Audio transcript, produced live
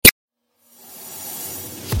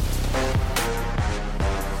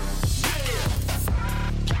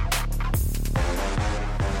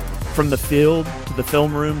From the field to the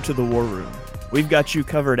film room to the war room, we've got you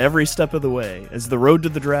covered every step of the way as the road to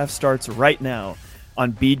the draft starts right now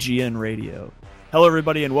on BGN Radio. Hello,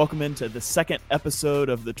 everybody, and welcome into the second episode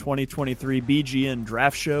of the 2023 BGN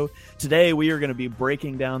Draft Show. Today, we are going to be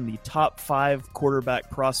breaking down the top 5 quarterback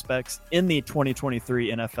prospects in the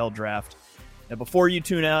 2023 NFL Draft. Now, before you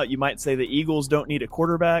tune out, you might say the Eagles don't need a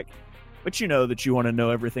quarterback, but you know that you want to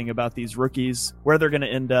know everything about these rookies, where they're going to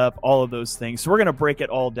end up, all of those things. So we're going to break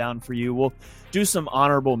it all down for you. We'll do some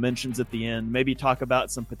honorable mentions at the end, maybe talk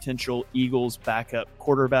about some potential Eagles backup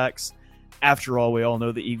quarterbacks. After all, we all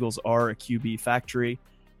know the Eagles are a QB factory.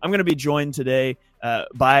 I'm going to be joined today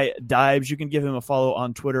by Dibes. You can give him a follow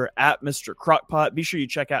on Twitter at Mr. Crockpot. Be sure you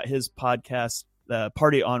check out his podcast,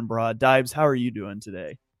 Party on Broad. Dibes, how are you doing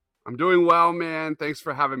today? I'm doing well, man. Thanks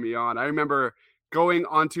for having me on. I remember going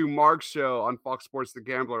onto Mark's show on Fox Sports The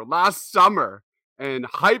Gambler last summer and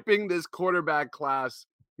hyping this quarterback class,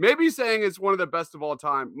 maybe saying it's one of the best of all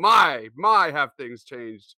time. My, have things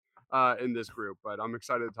changed in this group, but I'm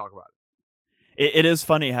excited to talk about it. It is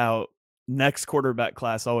funny how next quarterback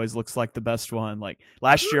class always looks like the best one. Like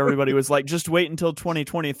last year, everybody was like, just wait until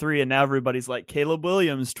 2023. And now everybody's like Caleb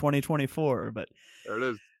Williams 2024. But there it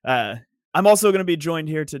is. I'm also going to be joined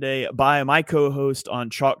here today by my co-host on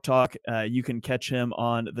Chalk Talk. You can catch him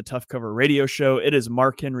on the Tough Cover Radio Show. It is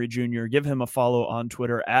Mark Henry Jr. Give him a follow on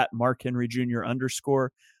Twitter at Mark Henry Jr. _.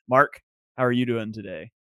 Mark, how are you doing today?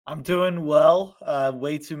 I'm doing well.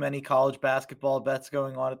 Way too many college basketball bets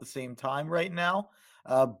going on at the same time right now.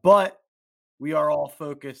 But we are all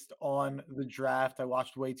focused on the draft. I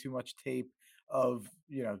watched way too much tape of,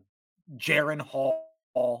 Jaren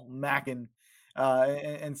Hall, Mackin,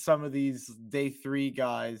 and some of these day 3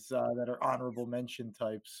 guys that are honorable mention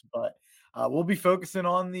types. But we'll be focusing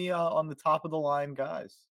on the top of the line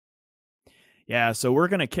guys. Yeah, so we're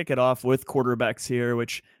going to kick it off with quarterbacks here,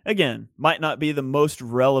 which, again, might not be the most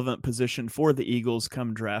relevant position for the Eagles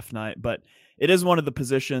come draft night, but it is one of the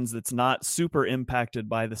positions that's not super impacted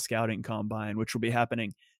by the scouting combine, which will be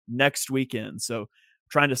happening next weekend. So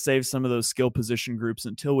trying to save some of those skill position groups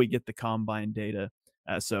until we get the combine data.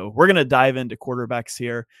 So we're going to dive into quarterbacks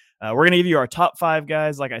here. We're going to give you our top 5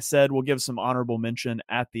 guys. Like I said, we'll give some honorable mention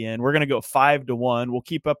at the end. We're going to go 5-1. We'll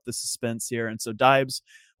keep up the suspense here. And so, Dibes,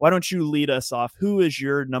 why don't you lead us off? Who is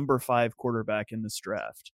your number 5 quarterback in this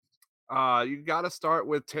draft? You got to start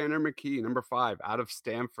with Tanner McKee, number 5, out of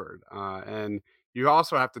Stanford. And you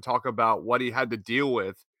also have to talk about what he had to deal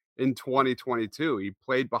with in 2022. He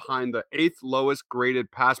played behind the 8th lowest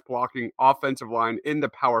graded pass blocking offensive line in the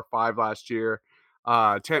Power 5 last year.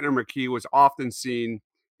 Tanner McKee was often seen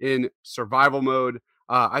in survival mode.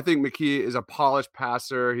 I think McKee is a polished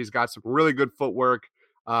passer. He's got some really good footwork,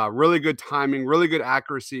 really good timing, really good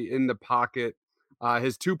accuracy in the pocket.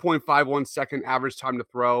 His 2.51 second average time to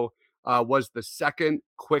throw was the second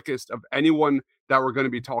quickest of anyone that we're going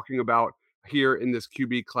to be talking about here in this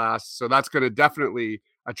QB class. So that's going to definitely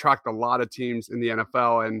attract a lot of teams in the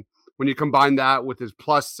NFL. And when you combine that with his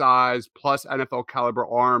plus size, plus NFL caliber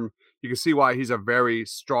arm, you can see why he's a very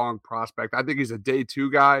strong prospect. I think he's a day 2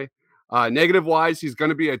 guy. Negative wise, he's going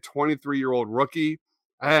to be a 23-year-old rookie.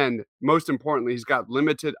 And most importantly, he's got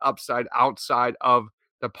limited upside outside of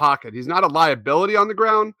the pocket. He's not a liability on the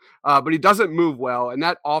ground, but he doesn't move well. And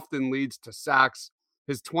that often leads to sacks.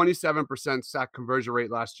 His 27% sack conversion rate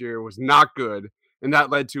last year was not good. And that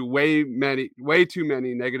led to way too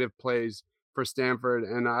many negative plays for Stanford.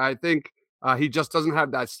 And I think he just doesn't have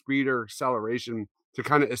that speed or acceleration to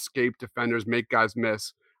kind of escape defenders, make guys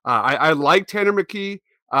miss. I like Tanner McKee,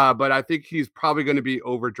 but I think he's probably going to be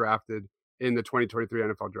overdrafted in the 2023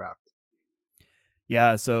 NFL Draft.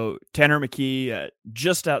 Yeah, so Tanner McKee,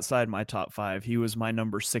 just outside my top 5. He was my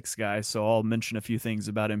number 6 guy, so I'll mention a few things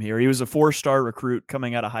about him here. He was a 4-star recruit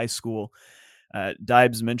coming out of high school.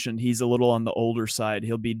 Dibes mentioned he's a little on the older side.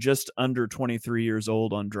 He'll be just under 23 years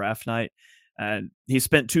old on draft night. He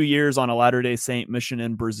spent 2 years on a Latter-day Saint mission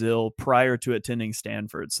in Brazil prior to attending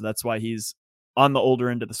Stanford. So that's why he's on the older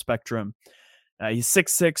end of the spectrum. He's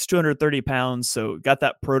 6'6", 230 pounds. So got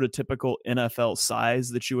that prototypical NFL size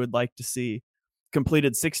that you would like to see.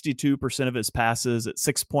 Completed 62% of his passes at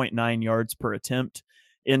 6.9 yards per attempt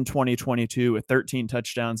in 2022 with 13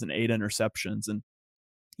 touchdowns and 8 interceptions. And,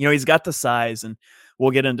 he's got the size, and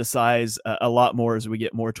we'll get into size a lot more as we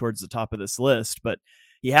get more towards the top of this list. But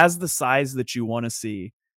he has the size that you want to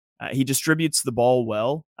see. He distributes the ball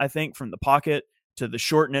well, I think, from the pocket to the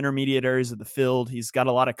short and intermediate areas of the field. He's got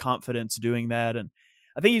a lot of confidence doing that. And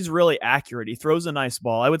I think he's really accurate. He throws a nice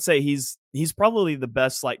ball. I would say he's probably the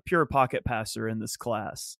best, pure pocket passer in this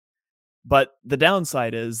class. But the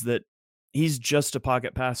downside is that he's just a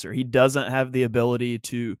pocket passer. He doesn't have the ability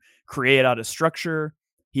to create out of structure.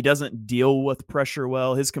 He doesn't deal with pressure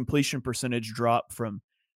well. His completion percentage dropped from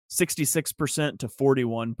 66% to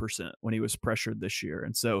 41% when he was pressured this year.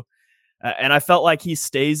 And so, and I felt like he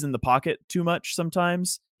stays in the pocket too much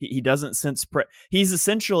sometimes. He doesn't sense he's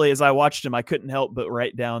essentially, as I watched him, I couldn't help but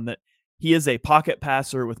write down that he is a pocket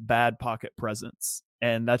passer with bad pocket presence.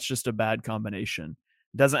 And that's just a bad combination.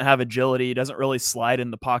 Doesn't have agility, doesn't really slide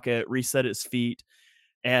in the pocket, reset his feet.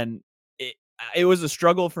 And it was a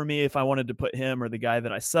struggle for me if I wanted to put him or the guy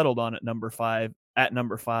that I settled on at number 5 at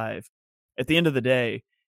number 5. At the end of the day,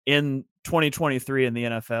 in 2023 in the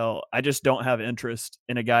NFL, I just don't have interest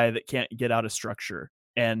in a guy that can't get out of structure.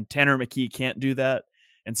 And Tanner McKee can't do that.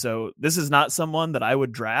 And so this is not someone that I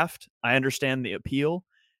would draft. I understand the appeal.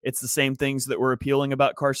 It's the same things that were appealing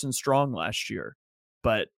about Carson Strong last year.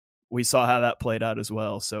 But we saw how that played out as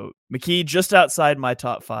well. So McKee just outside my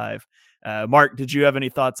top 5. Mark, did you have any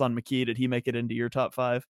thoughts on McKee? Did he make it into your top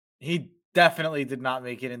 5? He definitely did not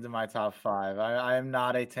make it into my top 5. I am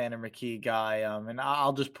not a Tanner McKee guy, and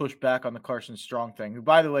I'll just push back on the Carson Strong thing, who,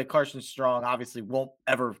 by the way, Carson Strong obviously won't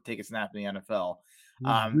ever take a snap in the NFL.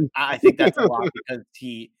 I think that's a lot because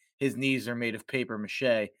his knees are made of paper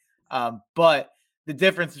mache. But the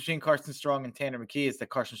difference between Carson Strong and Tanner McKee is that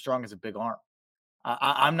Carson Strong has a big arm.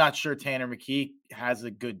 I'm not sure Tanner McKee has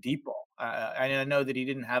a good deep ball. I know that he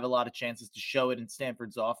didn't have a lot of chances to show it in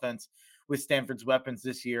Stanford's offense with Stanford's weapons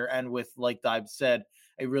this year, and with, like Dibe said,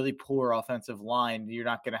 a really poor offensive line. You're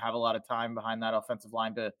not going to have a lot of time behind that offensive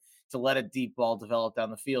line to let a deep ball develop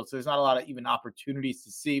down the field. So there's not a lot of even opportunities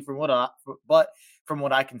to see but from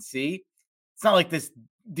what I can see, it's not like this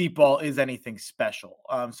deep ball is anything special.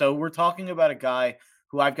 So we're talking about a guy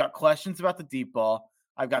who I've got questions about the deep ball.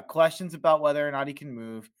 I've got questions about whether or not he can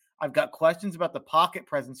move. I've got questions about the pocket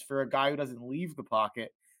presence for a guy who doesn't leave the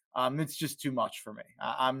pocket. It's just too much for me.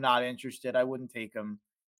 I'm not interested. I wouldn't take him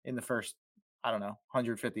in the first,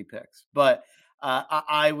 150 picks. But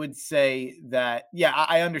I would say that, yeah,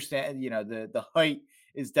 I understand. The height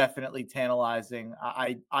is definitely tantalizing.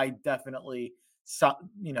 I definitely,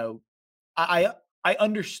 I I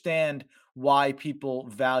understand why people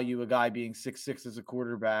value a guy being 6'6" as a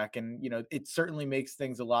quarterback. And, it certainly makes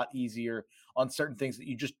things a lot easier on certain things that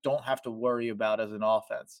you just don't have to worry about as an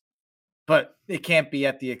offense. But it can't be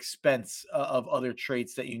at the expense of other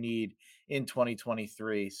traits that you need in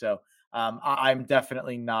 2023. So I'm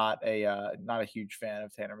definitely not a huge fan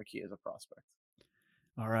of Tanner McKee as a prospect.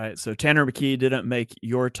 All right. So Tanner McKee didn't make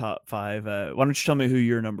your top 5. Why don't you tell me who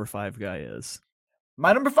your number 5 guy is?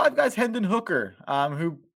 My number 5 guy is Hendon Hooker,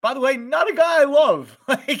 who, by the way, not a guy I love.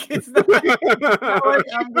 It's not like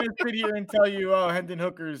I'm going to sit here and tell you, oh, Hendon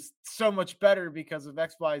Hooker's so much better because of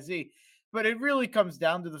X, Y, Z. But it really comes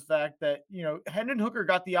down to the fact that, Hendon Hooker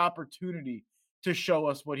got the opportunity to show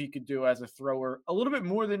us what he could do as a thrower a little bit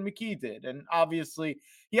more than McKee did. And obviously,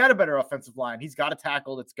 he had a better offensive line. He's got a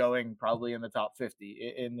tackle that's going probably in the top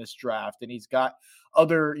 50 in this draft. And he's got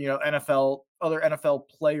other, other NFL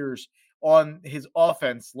players on his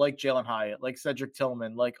offense, like Jalen Hyatt, like Cedric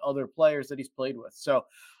Tillman, like other players that he's played with. So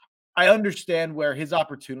I understand where his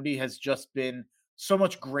opportunity has just been so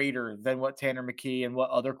much greater than what Tanner McKee and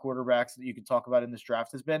what other quarterbacks that you could talk about in this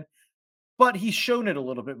draft has been. But he's shown it a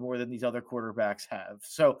little bit more than these other quarterbacks have.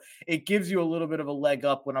 So it gives you a little bit of a leg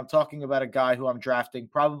up when I'm talking about a guy who I'm drafting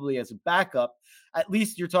probably as a backup. At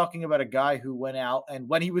least you're talking about a guy who went out and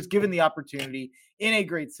when he was given the opportunity in a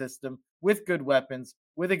great system with good weapons,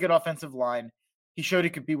 with a good offensive line, he showed he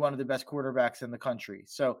could be one of the best quarterbacks in the country.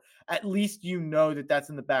 So at least that that's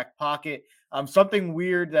in the back pocket. Something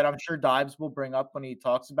weird that I'm sure Dibes will bring up when he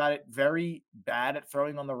talks about it. Very bad at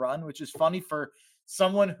throwing on the run, which is funny for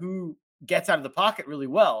someone who gets out of the pocket really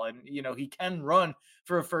well. And, he can run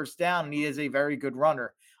for a first down and he is a very good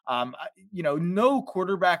runner. No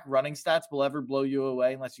quarterback running stats will ever blow you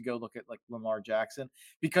away unless you go look at like Lamar Jackson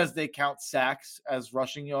because they count sacks as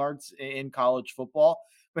rushing yards in college football.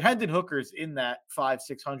 But Hendon Hooker's in that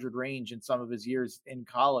 500-600 range in some of his years in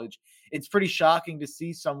college. It's pretty shocking to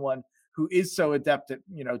see someone who is so adept at,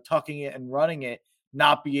 tucking it and running it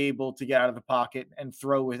not be able to get out of the pocket and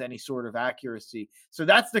throw with any sort of accuracy. So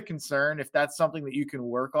that's the concern. If that's something that you can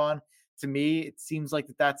work on, to me, it seems like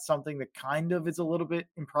that's something that kind of is a little bit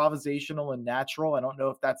improvisational and natural. I don't know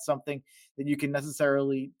if that's something that you can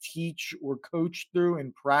necessarily teach or coach through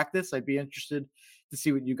in practice. I'd be interested to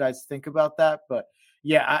see what you guys think about that. But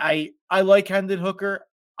yeah, I like Hendon Hooker.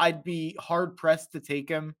 I'd be hard pressed to take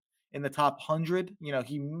him in the top 100.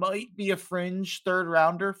 He might be a fringe third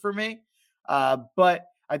rounder for me. But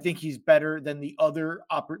I think he's better than the other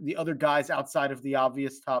guys outside of the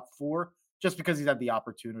obvious top 4 just because he's had the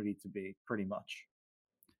opportunity to be, pretty much.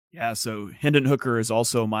 Yeah, so Hendon Hooker is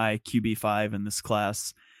also my QB5 in this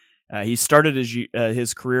class. He started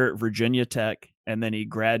his career at Virginia Tech, and then he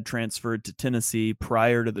grad transferred to Tennessee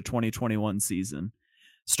prior to the 2021 season.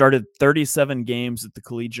 Started 37 games at the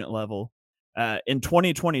collegiate level. In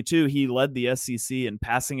 2022, he led the SEC in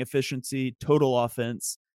passing efficiency, total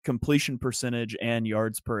offense, completion percentage, and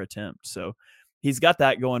yards per attempt. So he's got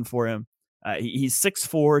that going for him. He's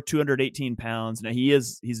 6'4", 218 pounds. Now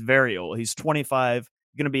he's very old. He's 25,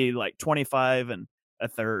 going to be like 25 and a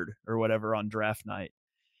third or whatever on draft night.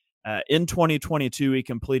 In 2022, he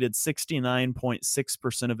completed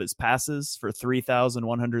 69.6% of his passes for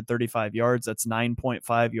 3,135 yards. That's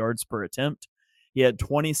 9.5 yards per attempt. He had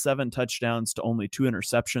 27 touchdowns to only 2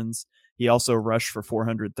 interceptions. He also rushed for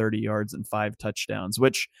 430 yards and 5 touchdowns,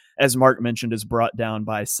 which, as Mark mentioned, is brought down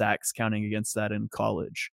by sacks counting against that in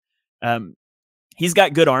college. He's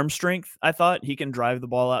got good arm strength. I thought he can drive the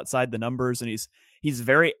ball outside the numbers, and he's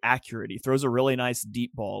very accurate. He throws a really nice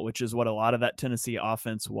deep ball, which is what a lot of that Tennessee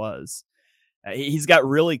offense was. He's got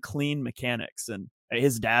really clean mechanics, and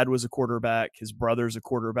his dad was a quarterback. His brother's a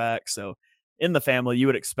quarterback. So in the family, you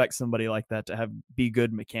would expect somebody like that to be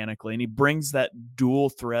good mechanically. And he brings that dual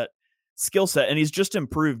threat skill set, and he's just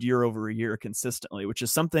improved year over year consistently, which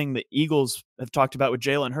is something the Eagles have talked about with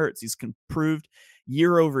Jalen Hurts. He's improved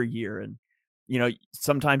year over year. And,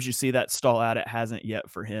 sometimes you see that stall out. It hasn't yet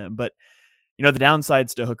for him. But, the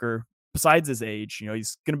downsides to Hooker, besides his age,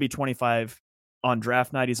 he's going to be 25 on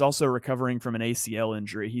draft night. He's also recovering from an ACL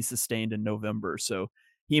injury he sustained in November. So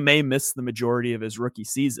he may miss the majority of his rookie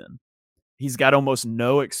season. He's got almost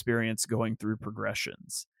no experience going through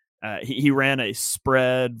progressions. He ran a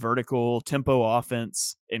spread, vertical, tempo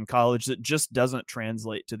offense in college that just doesn't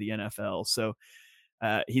translate to the NFL. So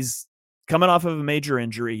he's coming off of a major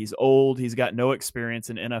injury. He's old. He's got no experience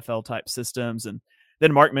in NFL type systems. And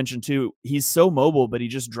then Mark mentioned too, he's so mobile, but he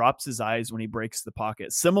just drops his eyes when he breaks the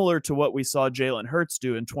pocket, similar to what we saw Jalen Hurts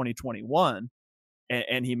do in 2021.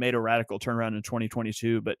 And he made a radical turnaround in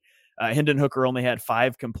 2022. But Hendon Hooker only had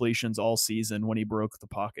 5 completions all season when he broke the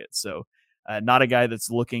pocket. So not a guy that's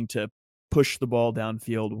looking to push the ball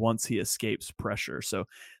downfield once he escapes pressure. So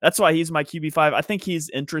that's why he's my QB5. I think he's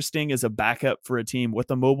interesting as a backup for a team with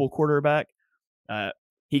a mobile quarterback.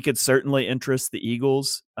 He could certainly interest the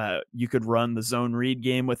Eagles. You could run the zone read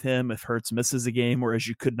game with him if Hurts misses a game, whereas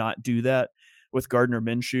you could not do that with Gardner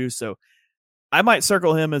Minshew. So I might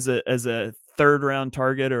circle him as a third round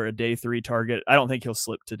target or a day 3 target. I don't think he'll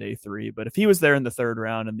slip to day 3, but if he was there in the third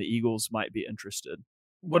round, and the Eagles might be interested.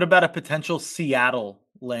 What about a potential Seattle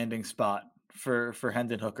landing spot for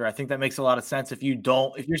Hendon Hooker? I think that makes a lot of sense. If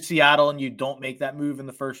you're Seattle and you don't make that move in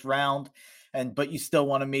the first round, but you still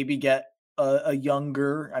want to maybe get a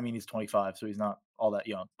younger, I mean, he's 25, so he's not all that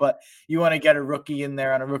young, but you want to get a rookie in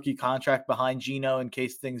there on a rookie contract behind Geno in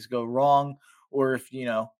case things go wrong, or if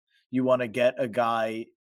you want to get a guy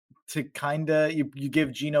to kind of you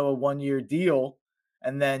give Geno a 1-year deal,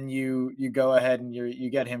 and then you go ahead and you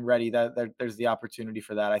get him ready. There's the opportunity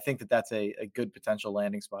for that. I think that's a good potential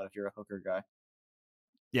landing spot if you're a Hooker guy.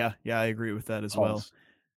 Yeah, I agree with that as Pulse.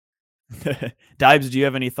 well. Dibes, do you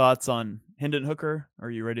have any thoughts on Hendon Hooker? Or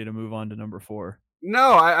are you ready to move on to number 4?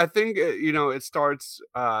 No, I think it starts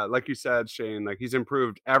like you said, Shane. Like he's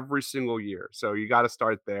improved every single year, so you got to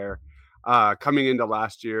start there. Coming into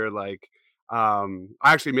last year, I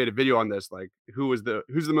actually made a video on this. Like, who's the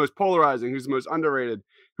most polarizing? Who's the most underrated?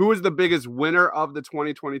 Who was the biggest winner of the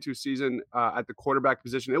 2022 season at the quarterback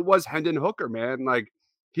position? It was Hendon Hooker, man. Like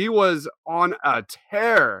he was on a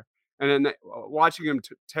tear, and then watching him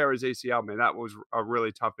tear his ACL, man, that was a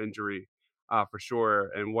really tough injury for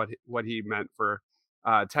sure, and what he meant for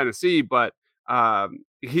Tennessee. But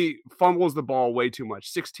he fumbles the ball way too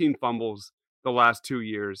much. 16 fumbles the last 2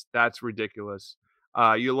 years. That's ridiculous.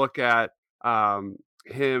 You look at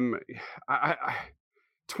him,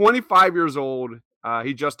 25 years old.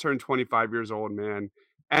 He just turned 25 years old, man.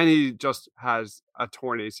 And he just has a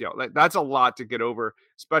torn ACL. Like that's a lot to get over,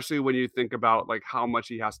 especially when you think about like how much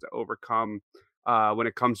he has to overcome when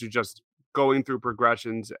it comes to just going through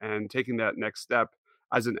progressions and taking that next step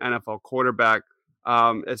as an NFL quarterback.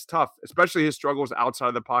 It's tough, especially his struggles outside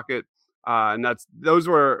of the pocket. And those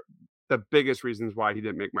were the biggest reasons why he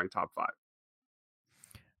didn't make my top 5.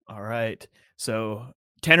 All right. So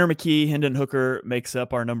Tanner McKee, Hendon Hooker makes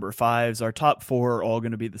up our number 5s. Our top 4 are all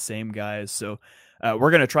going to be the same guys. So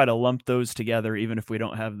we're going to try to lump those together, even if we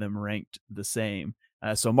don't have them ranked the same.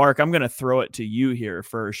 So Mark, I'm going to throw it to you here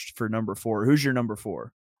first for number 4. Who's your number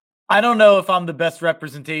 4? I don't know if I'm the best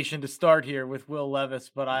representation to start here with Will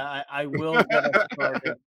Levis, but I will get us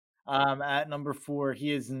started. At number 4,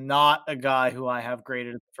 he is not a guy who I have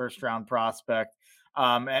graded as a first round prospect.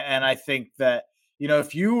 And I think that,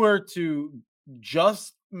 if you were to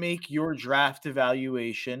just make your draft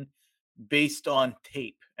evaluation based on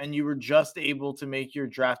tape, and you were just able to make your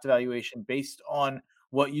draft evaluation based on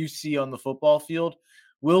what you see on the football field,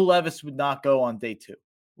 Will Levis would not go on day 2,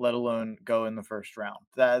 let alone go in the first round.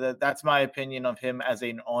 That's my opinion of him as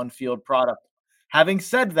an on-field product. Having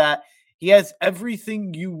said that, he has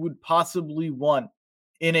everything you would possibly want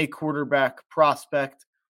in a quarterback prospect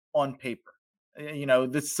on paper.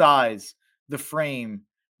 The size, the frame,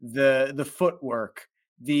 the footwork,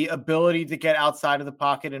 the ability to get outside of the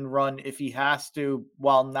pocket and run if he has to,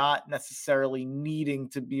 while not necessarily needing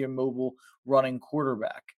to be a mobile running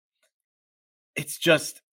quarterback. It's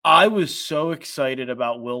just, I was so excited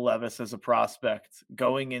about Will Levis as a prospect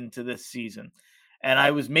going into this season. And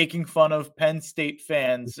I was making fun of Penn State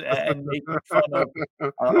fans and making fun of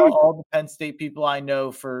all the Penn State people I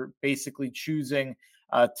know for basically choosing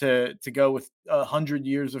to go with 100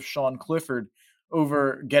 years of Sean Clifford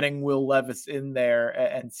over getting Will Levis in there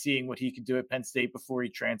and seeing what he could do at Penn State before he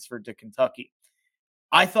transferred to Kentucky.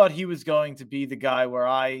 I thought he was going to be the guy where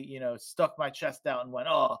I, stuck my chest out and went,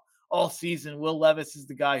 oh, all season, Will Levis is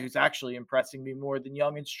the guy who's actually impressing me more than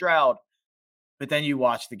Young and Stroud. But then you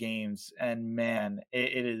watch the games, and man,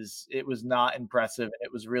 it was not impressive.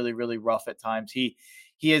 It was really, really rough at times. He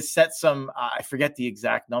has set some, I forget the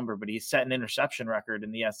exact number, but he's set an interception record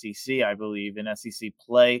in the SEC, I believe, in SEC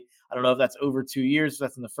play. I don't know if that's over 2 years. If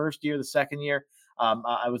that's in the first year, the second year.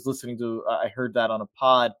 I was listening to, I heard that on a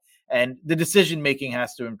pod, and the decision making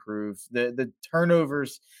has to improve. The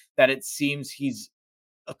turnovers that it seems he's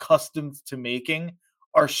accustomed to making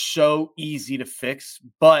are so easy to fix,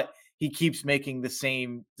 but he keeps making the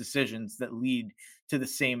same decisions that lead to the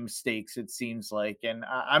same mistakes, it seems like. And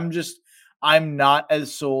I'm not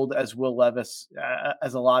as sold as Will Levis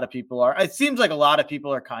as a lot of people are. It seems like a lot of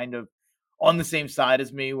people are kind of on the same side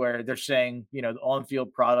as me, where they're saying, the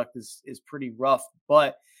on-field product is pretty rough.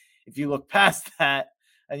 But if you look past that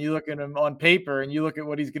and you look at him on paper and you look at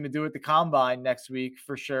what he's going to do at the combine next week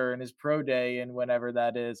for sure, and his pro day and whenever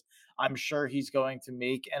that is, I'm sure he's going to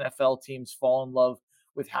make NFL teams fall in love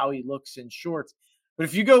with how he looks in shorts. But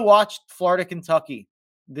if you go watch Florida, Kentucky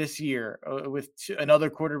this year with another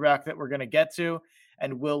quarterback that we're going to get to,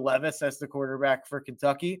 and Will Levis as the quarterback for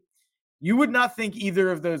Kentucky, you would not think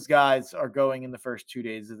either of those guys are going in the first 2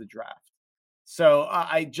 days of the draft. So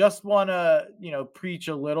I just want to, preach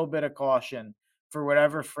a little bit of caution for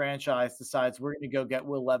whatever franchise decides we're going to go get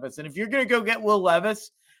Will Levis. And if you're going to go get Will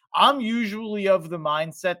Levis, I'm usually of the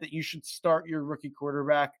mindset that you should start your rookie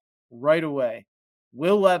quarterback right away.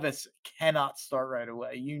 Will Levis cannot start right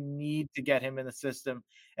away. You need to get him in the system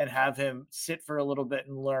and have him sit for a little bit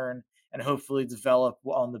and learn and hopefully develop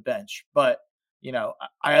on the bench. But,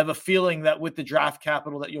 I have a feeling that with the draft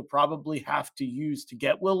capital that you'll probably have to use to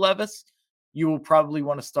get Will Levis, you will probably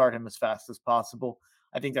want to start him as fast as possible.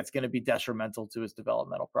 I think that's going to be detrimental to his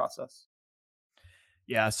developmental process.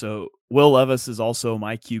 Yeah, so Will Levis is also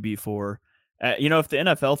my QB4. If the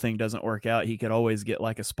NFL thing doesn't work out, he could always get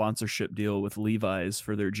like a sponsorship deal with Levi's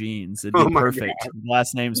for their jeans. It'd be perfect.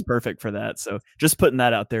 Last name's perfect for that. So just putting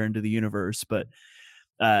that out there into the universe. But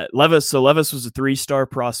Levis was a 3-star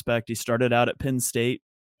prospect. He started out at Penn State,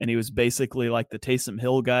 and he was basically like the Taysom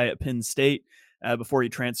Hill guy at Penn State before he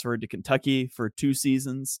transferred to Kentucky for 2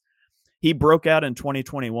 seasons. He broke out in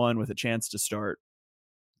 2021 with a chance to start.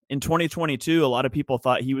 In 2022, a lot of people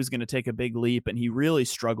thought he was going to take a big leap, and he really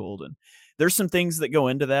struggled. And there's some things that go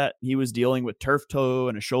into that. He was dealing with turf toe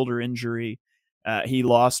and a shoulder injury. He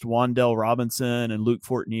lost Wan'Dale Robinson and Luke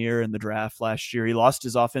Fortnier in the draft last year. He lost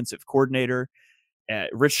his offensive coordinator.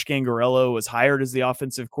 Rich Scangarello was hired as the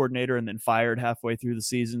offensive coordinator and then fired halfway through the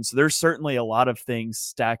season. So there's certainly a lot of things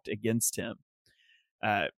stacked against him.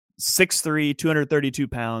 6'3", 232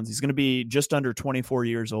 pounds. He's going to be just under 24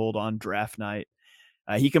 years old on draft night.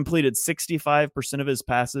 He completed 65% of his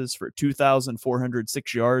passes for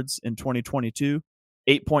 2,406 yards in 2022,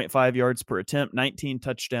 8.5 yards per attempt, 19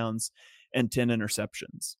 touchdowns, and 10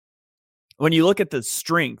 interceptions. When you look at the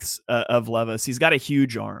strengths of Levis, he's got a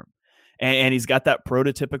huge arm, and he's got that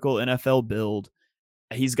prototypical NFL build.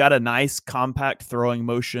 He's got a nice compact throwing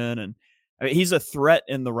motion, and he's a threat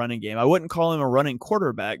in the running game. I wouldn't call him a running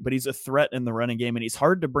quarterback, but he's a threat in the running game, and he's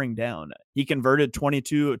hard to bring down. He converted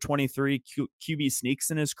 22 of 23 QB sneaks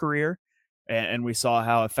in his career, and we saw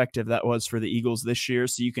how effective that was for the Eagles this year.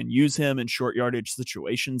 So you can use him in short yardage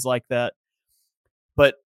situations like that.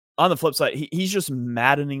 But on the flip side, he's just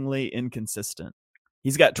maddeningly inconsistent.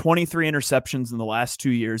 He's got 23 interceptions in the last 2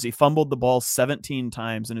 years. He fumbled the ball 17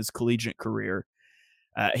 times in his collegiate career.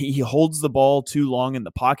 He holds the ball too long in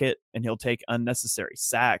the pocket, and he'll take unnecessary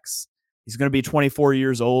sacks. He's going to be 24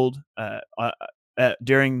 years old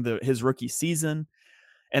during his rookie season.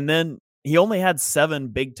 And then he only had 7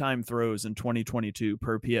 big-time throws in 2022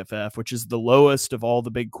 per PFF, which is the lowest of all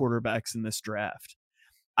the big quarterbacks in this draft.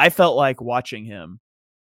 I felt like watching him,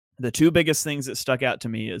 the 2 biggest things that stuck out to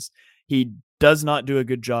me is he does not do a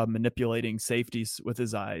good job manipulating safeties with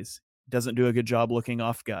his eyes, doesn't do a good job looking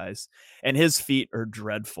off guys, and his feet are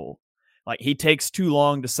dreadful. Like, he takes too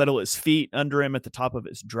long to settle his feet under him at the top of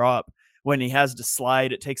his drop. When he has to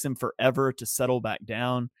slide, it takes him forever to settle back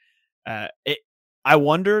down. It I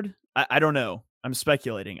wondered, I don't know, I'm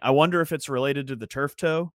speculating. I wonder if it's related to the turf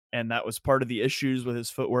toe, and that was part of the issues with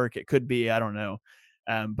his footwork. It could be, I don't know.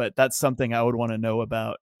 But that's something I would want to know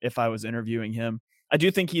about if I was interviewing him. I do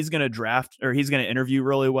think he's going to interview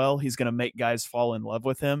really well. He's going to make guys fall in love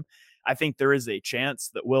with him. I think there is a chance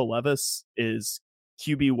that Will Levis is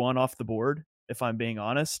QB1 off the board, if I'm being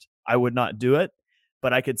honest. I would not do it,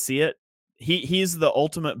 but I could see it. He's the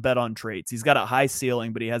ultimate bet on traits. He's got a high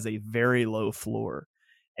ceiling, but he has a very low floor.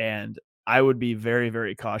 And I would be very,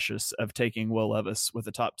 very cautious of taking Will Levis with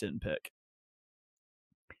a top 10 pick.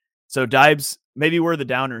 So, Dibes, maybe we're the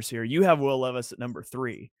downers here. You have Will Levis at number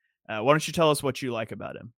 3. Why don't you tell us what you like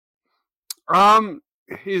about him?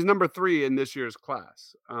 He's number 3 in this year's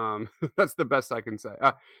class. That's the best I can say.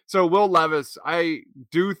 So Will Levis, I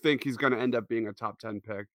do think he's going to end up being a top 10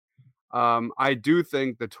 pick. I do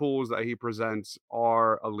think the tools that he presents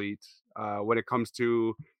are elite. When it comes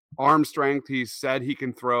to arm strength, he said he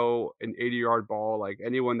can throw an 80-yard ball. Like,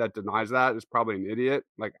 anyone that denies that is probably an idiot.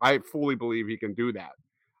 Like, I fully believe he can do that.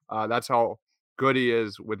 That's how good he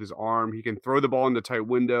is with his arm. He can throw the ball into tight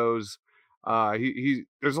windows.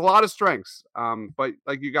 There's a lot of strengths. But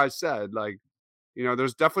like you guys said, like,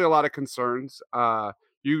 there's definitely a lot of concerns.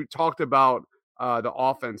 You talked about the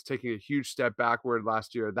offense taking a huge step backward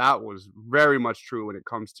last year. That was very much true when it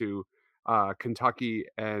comes to Kentucky.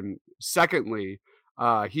 And secondly,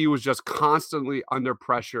 he was just constantly under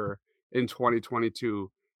pressure in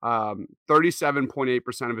 2022.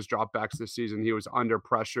 37.8% of his dropbacks this season, he was under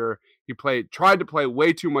pressure. He tried to play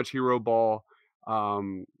way too much hero ball.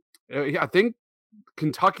 I think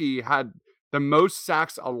Kentucky had the most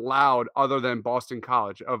sacks allowed other than Boston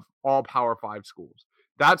College of all Power 5 schools.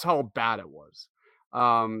 That's how bad it was.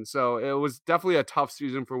 So it was definitely a tough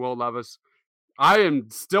season for Will Levis. I am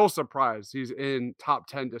still surprised he's in top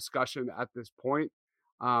 10 discussion at this point.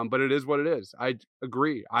 But it is what it is. I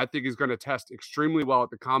agree. I think he's going to test extremely well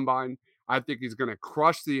at the combine. I think he's going to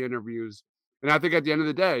crush the interviews. And I think at the end of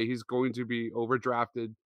the day, he's going to be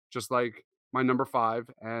overdrafted, just like my number 5.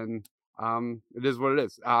 And it is what it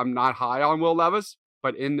is. I'm not high on Will Levis,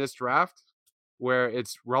 but in this draft, where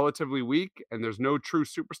it's relatively weak and there's no true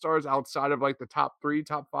superstars outside of like the top 3,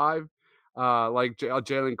 top 5, like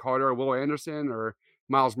Jalen Carter or Will Anderson or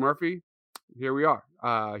Miles Murphy, here we are.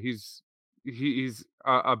 He's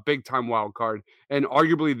a big time wild card and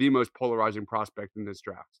arguably the most polarizing prospect in this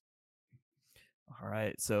draft. All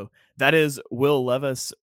right. So that is Will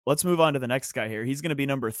Levis. Let's move on to the next guy here. He's going to be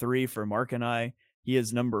number 3 for Mark and I. He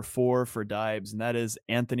is number 4 for Dibes, and that is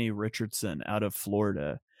Anthony Richardson out of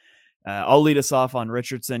Florida. I'll lead us off on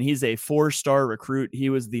Richardson. He's a 4-star recruit. He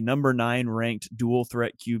was the number 9 ranked dual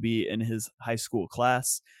threat QB in his high school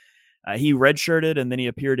class. He redshirted, and then he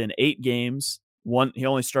appeared in 8 games. He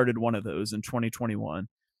only started 1 of those in 2021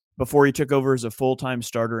 before he took over as a full-time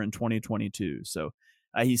starter in 2022. So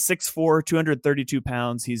he's 6'4", 232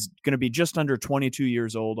 pounds. He's going to be just under 22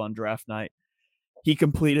 years old on draft night. He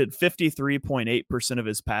completed 53.8% of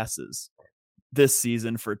his passes this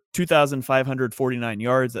season for 2,549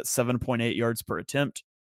 yards. That's 7.8 yards per attempt.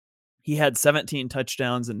 He had 17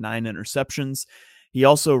 touchdowns and 9 interceptions. He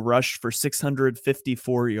also rushed for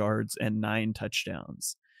 654 yards and 9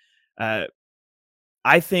 touchdowns.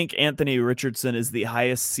 I think Anthony Richardson is the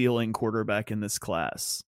highest ceiling quarterback in this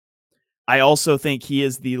class. I also think he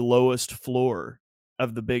is the lowest floor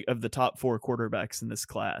of the top 4 quarterbacks in this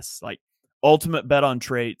class. Like, ultimate bet on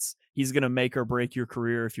traits. He's going to make or break your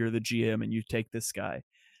career if you're the GM and you take this guy.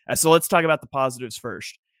 So let's talk about the positives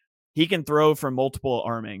first. He can throw from multiple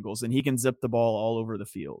arm angles and he can zip the ball all over the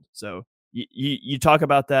field. So you talk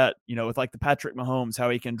about that, with like the Patrick Mahomes, how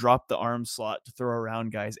he can drop the arm slot to throw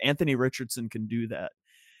around guys. Anthony Richardson can do that.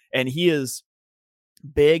 And he is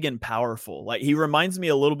big and powerful. Like, he reminds me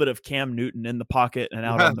a little bit of Cam Newton in the pocket and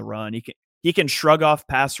out on the run. He can shrug off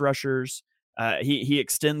pass rushers. He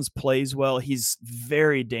extends plays well. He's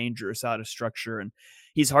very dangerous out of structure, and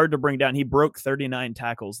he's hard to bring down. He broke 39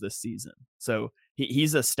 tackles this season. So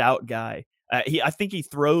he's a stout guy. I think he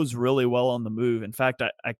throws really well on the move. In fact,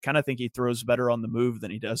 I kind of think he throws better on the move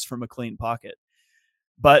than he does from a clean pocket.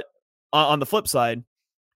 But on the flip side,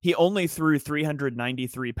 he only threw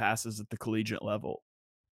 393 passes at the collegiate level.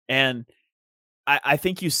 And I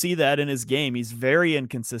think you see that in his game. He's very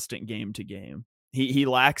inconsistent game to game. He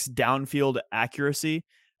lacks downfield accuracy,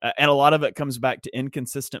 and a lot of it comes back to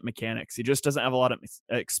inconsistent mechanics. He just doesn't have a lot of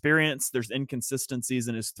experience. There's inconsistencies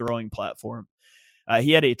in his throwing platform.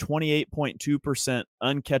 He had a 28.2%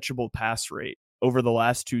 uncatchable pass rate over the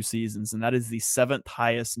last 2 seasons, and that is the 7th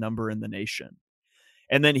highest number in the nation.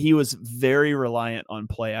 And then he was very reliant on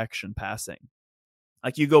play action passing.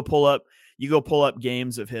 Like you go pull up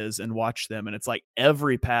games of his and watch them, and it's like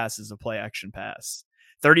every pass is a play action pass.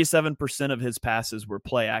 37% of his passes were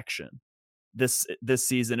play action this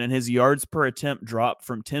season, and his yards per attempt dropped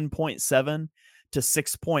from 10.7 to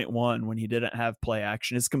 6.1 when he didn't have play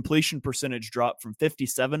action. His completion percentage dropped from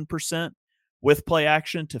 57% with play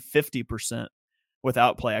action to 50%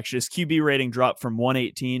 without play action. His QB rating dropped from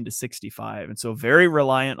 118 to 65, and so very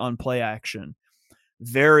reliant on play action.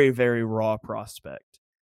 Very, very raw prospect.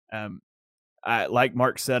 Like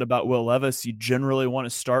Mark said about Will Levis, you generally want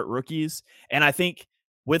to start rookies. And I think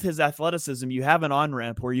with his athleticism, you have an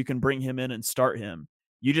on-ramp where you can bring him in and start him.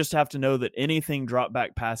 You just have to know that anything drop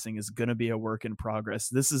back passing is going to be a work in progress.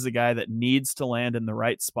 This is a guy that needs to land in the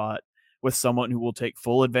right spot with someone who will take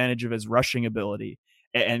full advantage of his rushing ability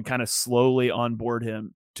and kind of slowly onboard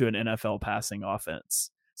him to an NFL passing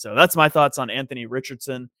offense. So that's my thoughts on Anthony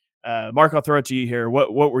Richardson. Mark, I'll throw it to you here.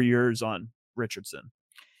 What were yours on Richardson?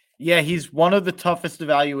 Yeah, he's one of the toughest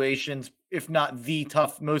evaluations, if not the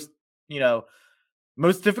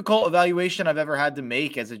most difficult evaluation I've ever had to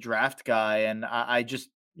make as a draft guy. And I just,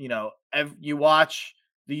 you watch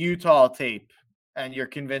the Utah tape and you're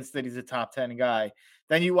convinced that he's a top 10 guy.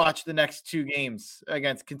 Then you watch the next 2 games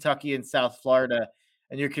against Kentucky and South Florida,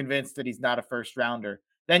 and you're convinced that he's not a first rounder.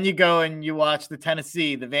 Then you go and you watch the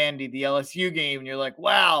Tennessee, the Vandy, the LSU game, and you're like,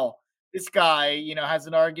 wow, this guy, has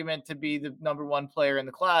an argument to be the number 1 player in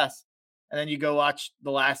the class. And then you go watch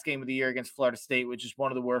the last game of the year against Florida State, which is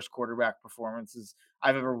one of the worst quarterback performances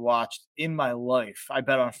I've ever watched in my life. I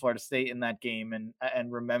bet on Florida State in that game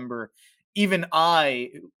and remember even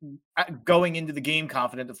I going into the game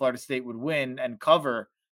confident that Florida State would win and cover.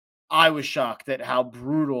 I was shocked at how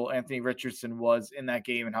brutal Anthony Richardson was in that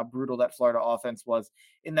game and how brutal that Florida offense was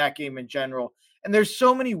in that game in general. And there's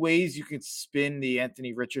so many ways you can spin the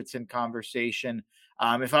Anthony Richardson conversation.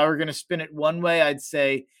 If I were going to spin it one way, I'd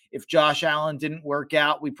say if Josh Allen didn't work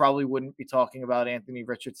out, we probably wouldn't be talking about Anthony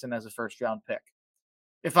Richardson as a first round pick.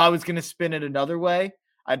 If I was going to spin it another way,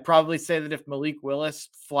 I'd probably say that if Malik Willis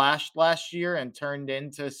flashed last year and turned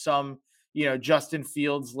into some, Justin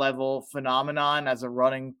Fields level phenomenon as a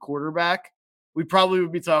running quarterback, we probably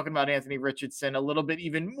would be talking about Anthony Richardson a little bit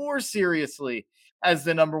even more seriously as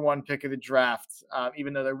the number 1 pick of the draft,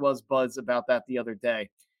 even though there was buzz about that the other day.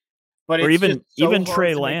 But Or it's just so even hard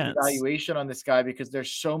Trey to make an Lance. evaluation on this guy because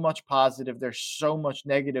there's so much positive, there's so much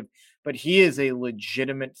negative, but he is a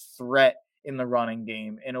legitimate threat in the running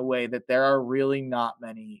game in a way that there are really not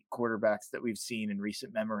many quarterbacks that we've seen in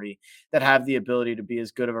recent memory that have the ability to be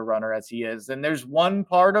as good of a runner as he is. And there's one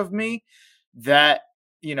part of me that,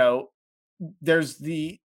 there's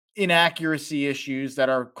the inaccuracy issues that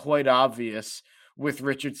are quite obvious with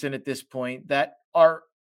Richardson at this point that are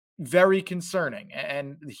very concerning.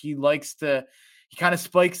 And he kind of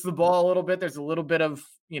spikes the ball a little bit. There's a little bit of,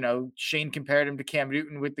 Shane compared him to Cam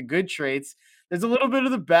Newton with the good traits. There's a little bit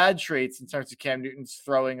of the bad traits in terms of Cam Newton's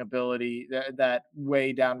throwing ability that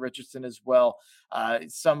weigh down Richardson as well.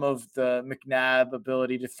 Some of the McNabb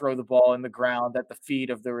ability to throw the ball in the ground at the feet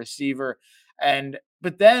of the receiver.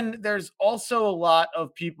 But then there's also a lot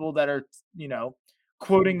of people that are,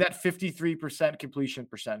 quoting that 53% completion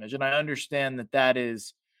percentage. And I understand that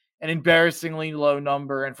is an embarrassingly low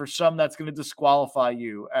number. And for some, that's going to disqualify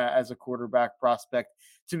you as a quarterback prospect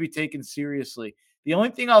to be taken seriously. The only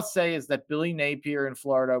thing I'll say is that Billy Napier in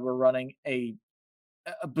Florida were running a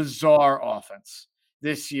bizarre offense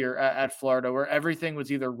this year at Florida, where everything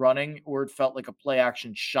was either running or it felt like a play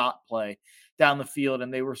action shot play down the field.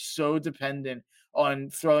 And they were so dependent on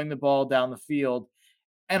throwing the ball down the field.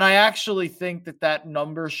 And I actually think that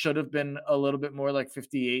number should have been a little bit more like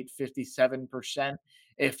 58, 57%.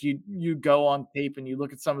 If you go on tape and you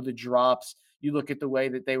look at some of the drops, you look at the way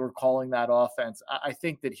that they were calling that offense, I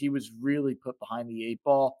think that he was really put behind the 8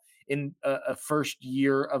 ball in a first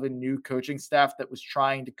year of a new coaching staff that was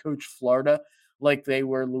trying to coach Florida like they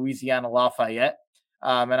were Louisiana Lafayette.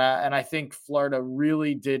 And I think Florida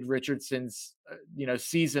really did Richardson's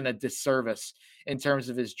season a disservice in terms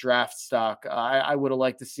of his draft stock. I would have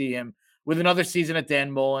liked to see him with another season at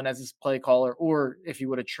Dan Mullen as his play caller, or if he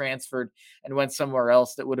would have transferred and went somewhere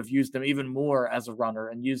else that would have used him even more as a runner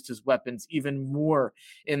and used his weapons even more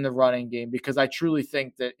in the running game. Because I truly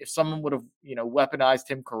think that if someone would have, weaponized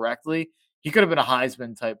him correctly, he could have been a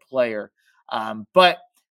Heisman type player. But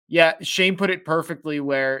yeah, Shane put it perfectly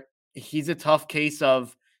where he's a tough case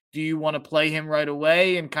of, do you want to play him right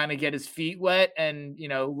away and kind of get his feet wet? And,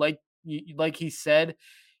 like he said,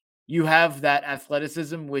 you have that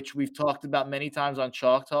athleticism, which we've talked about many times on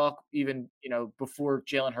Chalk Talk, even, before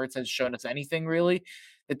Jalen Hurts has shown us anything really,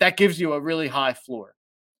 that gives you a really high floor.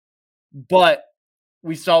 But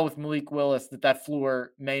we saw with Malik Willis that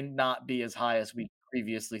floor may not be as high as we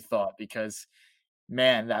previously thought because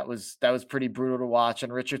man, that was pretty brutal to watch,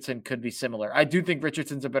 and Richardson could be similar. I do think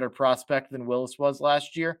Richardson's a better prospect than Willis was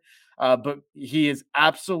last year, but he is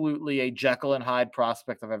absolutely a Jekyll and Hyde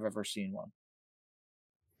prospect if I've ever seen one.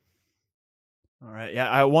 All right. Yeah,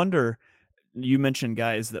 I wonder, you mentioned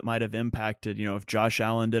guys that might have impacted, if Josh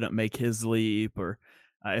Allen didn't make his leap or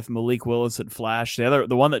if Malik Willis had flashed. The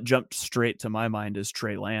one that jumped straight to my mind is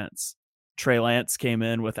Trey Lance. Trey Lance came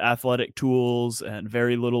in with athletic tools and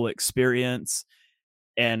very little experience.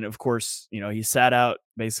 And of course, he sat out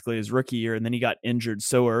basically his rookie year and then he got injured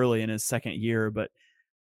so early in his second year. But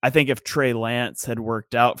I think if Trey Lance had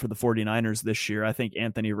worked out for the 49ers this year, I think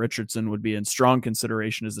Anthony Richardson would be in strong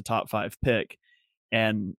consideration as a top 5 pick.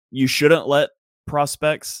 And you shouldn't let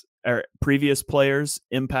prospects or previous players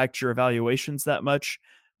impact your evaluations that much.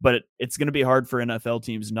 But it's going to be hard for NFL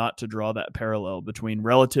teams not to draw that parallel between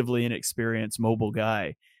relatively inexperienced mobile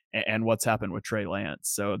guy and what's happened with Trey Lance.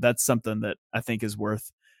 So that's something that I think is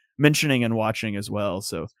worth mentioning and watching as well.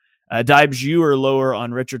 So, Dibes, you are lower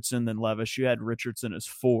on Richardson than Levis. You had Richardson as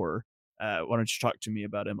 4. Why don't you talk to me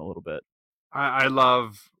about him a little bit? I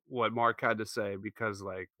love what Mark had to say because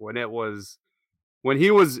like when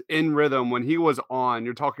he was in rhythm, when he was on,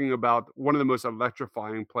 you're talking about one of the most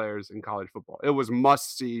electrifying players in college football. It was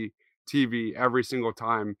must see TV every single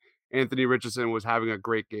time Anthony Richardson was having a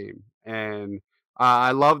great game. And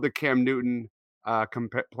I love the Cam Newton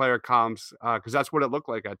player comps because that's what it looked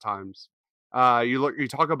like at times. You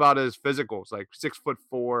talk about his physicals, like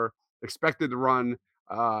 6'4", expected to run,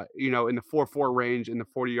 in the 4.4 range in the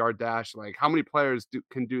 40-yard dash. Like how many players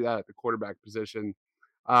can do that at the quarterback position?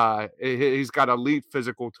 He's got elite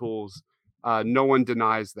physical tools. No one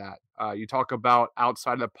denies that. You talk about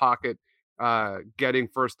outside of the pocket, getting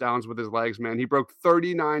first downs with his legs, man. He broke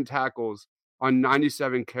 39 tackles on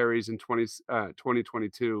 97 carries in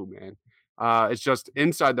 2022, man. It's just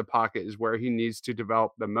inside the pocket is where he needs to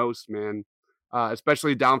develop the most, man.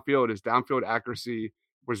 Especially downfield. His downfield accuracy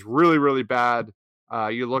was really, really bad.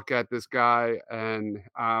 You look at this guy, and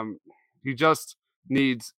he just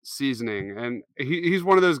needs seasoning. And he's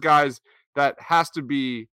one of those guys that has to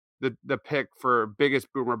be the pick for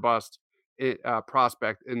biggest boomer bust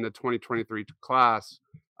prospect in the 2023 class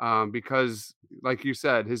because, like you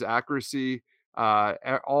said, his accuracy,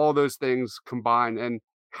 all those things combined, and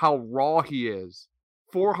how raw he is.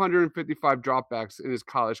 455 dropbacks in his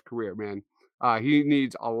college career, man. He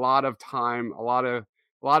needs a lot of time, a lot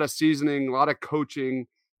of seasoning, a lot of coaching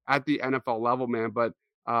at the NFL level, man. But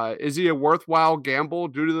is he a worthwhile gamble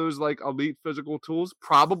due to those like elite physical tools?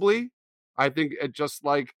 Probably. I think it just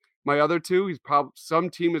like my other two, he's probably some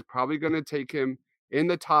team is probably going to take him in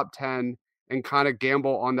the top 10 and kind of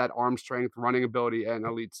gamble on that arm strength, running ability, and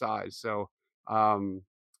elite size. So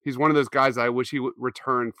he's one of those guys I wish he would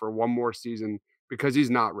return for one more season because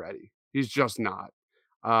he's not ready. He's just not.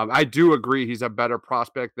 I do agree he's a better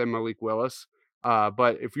prospect than Malik Willis.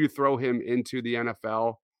 But if you throw him into the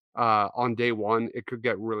NFL on day one, it could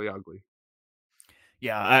get really ugly.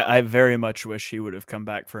 Yeah, I very much wish he would have come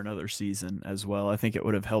back for another season as well. I think it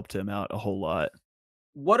would have helped him out a whole lot.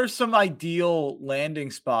 What are some ideal landing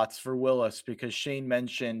spots for Willis? Because Shane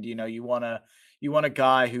mentioned, you want a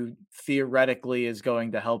guy who theoretically is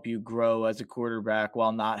going to help you grow as a quarterback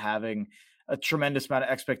while not having a tremendous amount of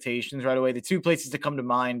expectations right away. The two places that come to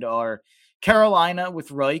mind are Carolina with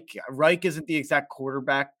Reich. Reich isn't the exact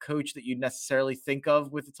quarterback coach that you'd necessarily think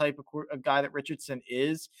of with the type of guy that Richardson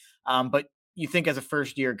is, but you think as a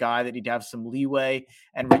first year guy that he'd have some leeway,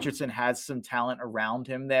 and Richardson has some talent around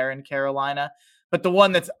him there in Carolina. But the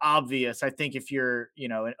one that's obvious, I think, if you're,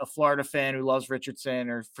 a Florida fan who loves Richardson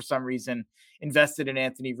or for some reason invested in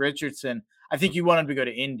Anthony Richardson, I think you want him to go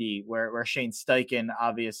to Indy, where Shane Steichen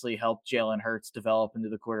obviously helped Jalen Hurts develop into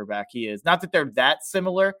the quarterback he is. Not that they're that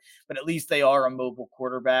similar, but at least they are a mobile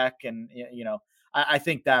quarterback. And, I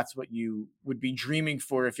think that's what you would be dreaming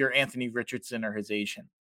for if you're Anthony Richardson or his agent.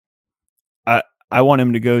 I want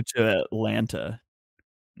him to go to Atlanta.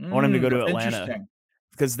 I want him to go to Atlanta Interesting.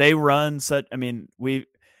 because they run such. I mean,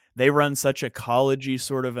 they run such a collegey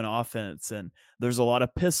sort of an offense, and there's a lot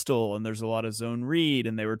of pistol and there's a lot of zone read,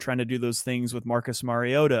 and they were trying to do those things with Marcus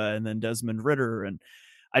Mariota and then Desmond Ritter, and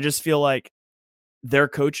I just feel like their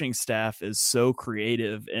coaching staff is so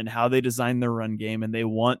creative in how they design their run game, and they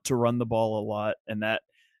want to run the ball a lot, and that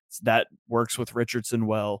works with Richardson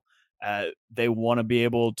well. They want to be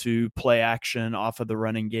able to play action off of the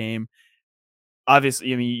running game.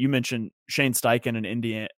 Obviously, I mean, you mentioned Shane Steichen in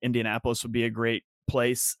Indianapolis would be a great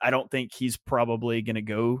place. I don't think he's probably going to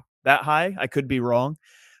go that high. I could be wrong,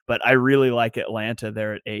 but I really like Atlanta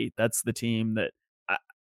there at 8. That's the team that,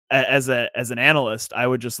 as an analyst, I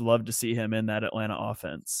would just love to see him in that Atlanta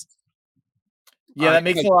offense. Yeah, that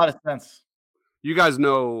makes a lot of sense. You guys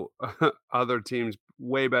know other teams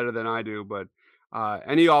way better than I do, but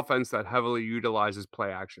any offense that heavily utilizes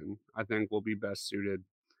play action, I think, will be best suited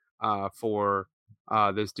for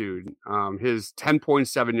this dude. His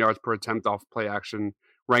 10.7 yards per attempt off play action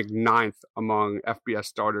ranked 9th among FBS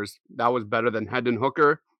starters. That was better than Hendon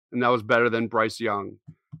Hooker, and that was better than Bryce Young.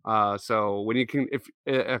 So when if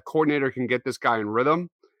a coordinator can get this guy in rhythm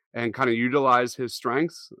and kind of utilize his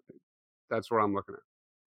strengths, that's what I'm looking at.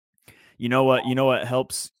 You know what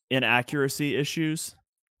helps inaccuracy issues?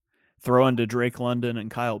 Throwing to Drake London and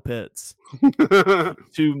Kyle Pitts.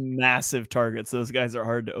 2 massive targets. Those guys are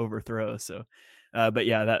hard to overthrow. So, but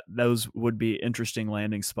yeah, those would be interesting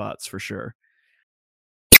landing spots for sure.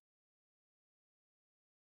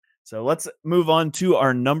 So let's move on to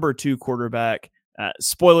our number 2 quarterback.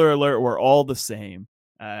 Spoiler alert, we're all the same.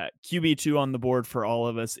 QB2 on the board for all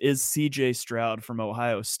of us is CJ Stroud from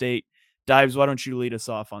Ohio State. Dives, why don't you lead us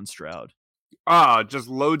off on Stroud? Just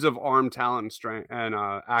loads of arm talent and strength and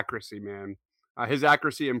accuracy, man. His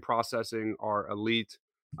accuracy and processing are elite.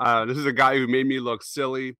 This is a guy who made me look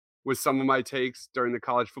silly with some of my takes during the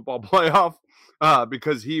college football playoff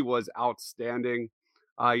because he was outstanding.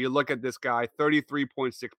 You look at this guy,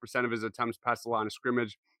 33.6% of his attempts past the line of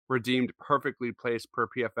scrimmage were deemed perfectly placed per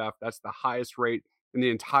PFF. That's the highest rate in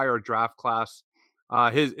the entire draft class.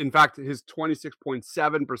 His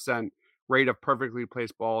 26.7% rate of perfectly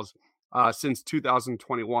placed balls since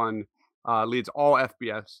 2021 leads all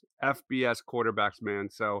FBS quarterbacks, man.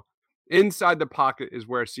 So inside the pocket is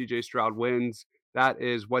where CJ Stroud wins. That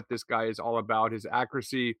is what this guy is all about. His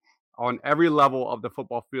accuracy on every level of the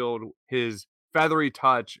football field, his feathery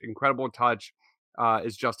touch, incredible touch,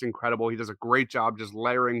 is just incredible. He does a great job just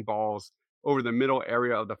layering balls over the middle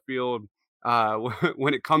area of the field.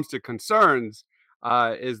 When it comes to concerns,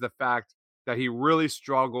 is the fact that he really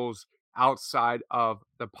struggles outside of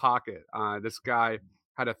the pocket. This guy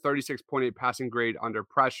had a 36.8 passing grade under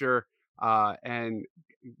pressure, and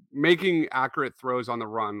making accurate throws on the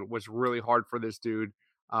run was really hard for this dude.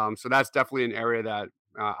 So that's definitely an area that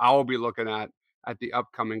I will be looking at the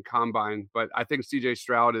upcoming combine. But I think CJ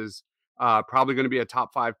Stroud is probably going to be a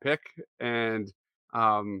top 5 pick. And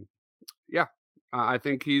I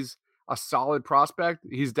think he's a solid prospect.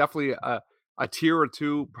 He's definitely a tier or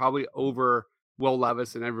 2, probably over Will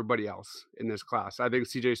Levis and everybody else in this class. I think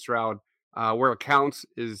CJ Stroud, where it counts,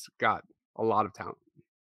 is got a lot of talent.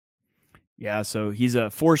 Yeah, so he's a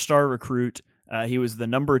 4-star recruit. He was the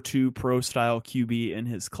number 2 pro-style QB in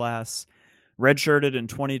his class. Redshirted in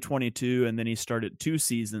 2022, and then he started 2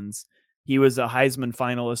 seasons. He was a Heisman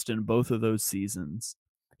finalist in both of those seasons.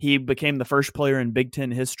 He became the first player in Big Ten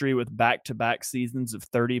history with back-to-back seasons of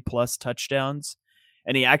 30-plus touchdowns,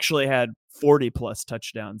 and he actually had 40-plus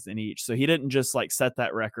touchdowns in each. So he didn't just set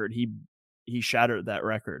that record. He shattered that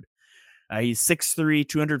record. He's 6'3",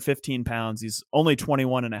 215 pounds. He's only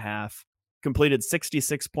 21 and a half. Completed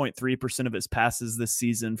 66.3% of his passes this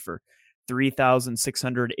season for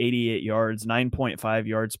 3,688 yards, 9.5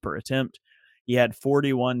 yards per attempt. He had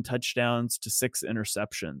 41 touchdowns to 6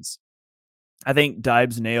 interceptions. I think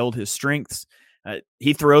Dibes nailed his strengths.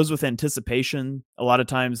 He throws with anticipation. A lot of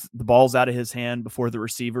times the ball's out of his hand before the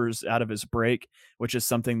receiver's out of his break, which is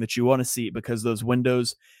something that you want to see because those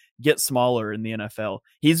windows get smaller in the NFL.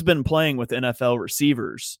 He's been playing with NFL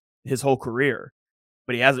receivers his whole career,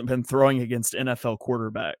 but he hasn't been throwing against NFL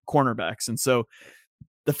cornerbacks. And so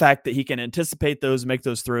the fact that he can anticipate those, make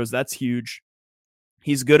those throws, that's huge.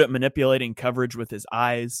 He's good at manipulating coverage with his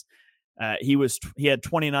eyes. He had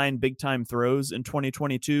 29 big-time throws in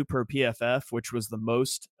 2022 per PFF, which was the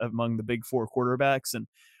most among the Big Four quarterbacks. And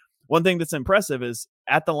one thing that's impressive is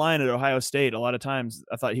at the line at Ohio State, a lot of times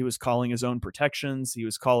I thought he was calling his own protections. He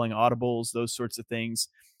was calling audibles, those sorts of things.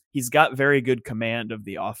 He's got very good command of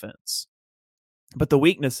the offense. But the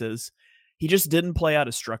weakness is he just didn't play out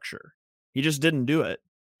of structure. He just didn't do it.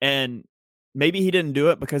 And maybe he didn't do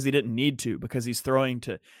it because he didn't need to, because he's throwing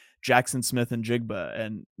to Jackson Smith and Jigba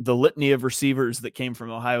and the litany of receivers that came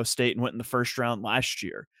from Ohio State and went in the first round last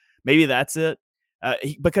year. Maybe that's it.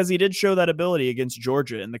 Because he did show that ability against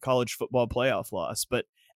Georgia in the college football playoff loss. But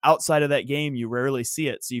outside of that game, you rarely see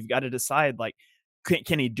it. So you've got to decide, like,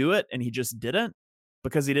 can he do it? And he just didn't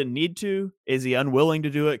because he didn't need to. Is he unwilling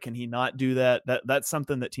to do it? Can he not do that? That's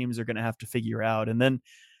something that teams are going to have to figure out. And then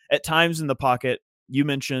at times in the pocket, you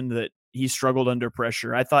mentioned that he struggled under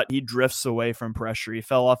pressure. I thought he drifts away from pressure. He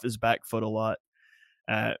fell off his back foot a lot.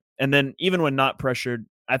 And then even when not pressured,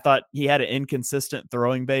 I thought he had an inconsistent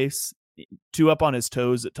throwing base, too up on his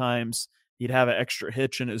toes at times. He'd have an extra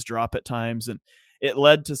hitch in his drop at times, and it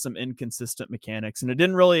led to some inconsistent mechanics, and it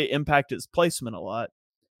didn't really impact his placement a lot.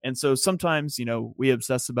 And so sometimes, we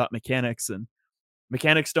obsess about mechanics, and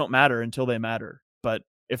mechanics don't matter until they matter. But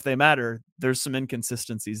if they matter, there's some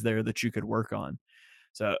inconsistencies there that you could work on.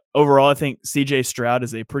 So overall, I think CJ Stroud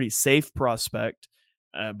is a pretty safe prospect,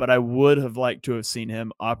 but I would have liked to have seen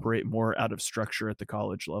him operate more out of structure at the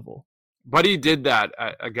college level. But he did that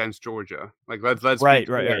against Georgia. Like, let's Right, be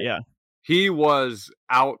clear. right, yeah. He was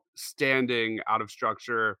outstanding out of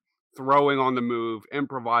structure, throwing on the move,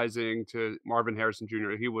 improvising to Marvin Harrison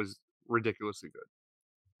Jr. He was ridiculously good.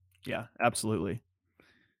 Yeah, absolutely.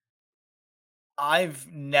 I've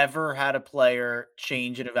never had a player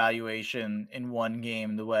change an evaluation in one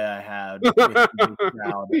game the way I had with CJ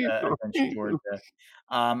Stroud against Georgia.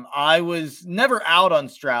 I was never out on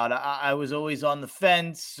Stroud. I was always on the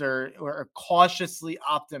fence or cautiously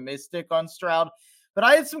optimistic on Stroud. But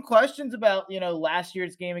I had some questions about, last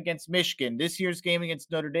year's game against Michigan, this year's game against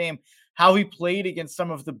Notre Dame, how he played against some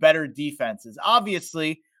of the better defenses.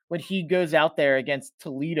 Obviously, when he goes out there against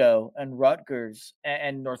Toledo and Rutgers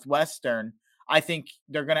and Northwestern, I think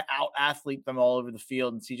they're going to out-athlete them all over the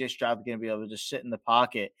field, and CJ Stroud is going to be able to just sit in the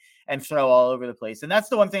pocket and throw all over the place. And that's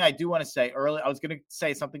the one thing I do want to say early. I was going to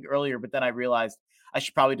say something earlier, but then I realized I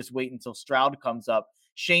should probably just wait until Stroud comes up.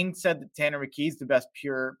 Shane said that Tanner McKee is the best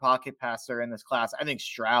pure pocket passer in this class. I think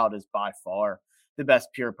Stroud is by far the best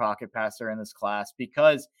pure pocket passer in this class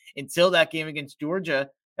because until that game against Georgia,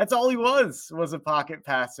 that's all he was a pocket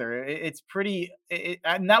passer. It's pretty,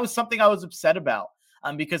 and that was something I was upset about.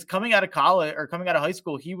 Because coming out of college or coming out of high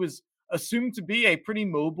school, he was assumed to be a pretty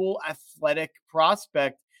mobile, athletic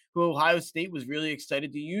prospect who Ohio State was really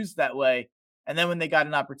excited to use that way. And then when they got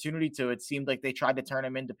an opportunity to, it seemed like they tried to turn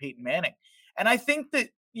him into Peyton Manning. And I think that,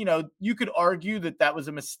 you could argue that that was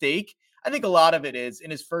a mistake. I think a lot of it is in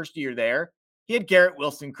his first year there, he had Garrett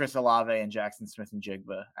Wilson, Chris Olave, and Jackson Smith and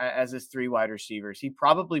Jigba as his three wide receivers. He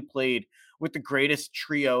probably played with the greatest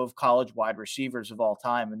trio of college wide receivers of all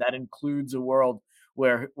time. And that includes a world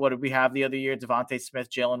where, what did we have the other year? Devontae Smith,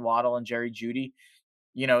 Jalen Waddle, and Jerry Jeudy.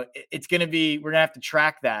 It's going to be, we're going to have to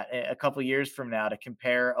track that a couple years from now to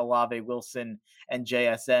compare Olave, Wilson, and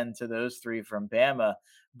JSN to those three from Bama.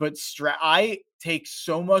 But I take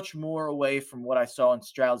so much more away from what I saw in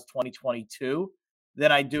Stroud's 2022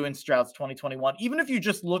 than I do in Stroud's 2021. Even if you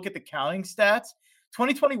just look at the counting stats,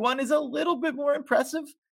 2021 is a little bit more impressive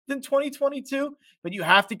than 2022, but you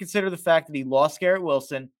have to consider the fact that he lost Garrett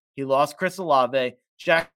Wilson, he lost Chris Olave,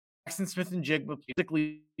 Jackson Smith and Jigba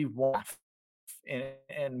basically won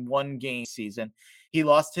in one game season. He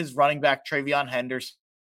lost his running back Travion Henderson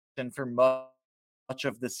for much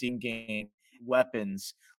of the season game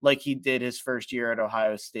weapons like he did his first year at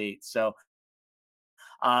Ohio State. So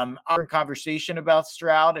our conversation about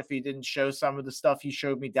Stroud if he didn't show some of the stuff he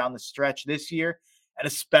showed me down the stretch this year, and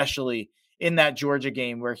especially in that Georgia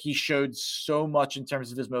game where he showed so much in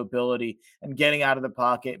terms of his mobility and getting out of the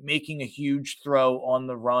pocket, making a huge throw on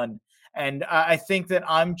the run. And I think that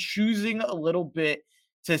I'm choosing a little bit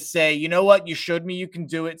to say, you know what, you showed me you can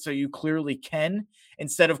do it, so you clearly can,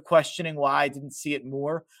 instead of questioning why I didn't see it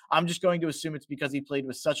more. I'm just going to assume it's because he played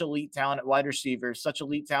with such elite talent at wide receiver, such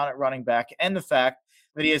elite talent at running back, and the fact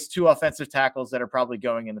that he has two offensive tackles that are probably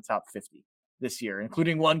going in the top 50 this year,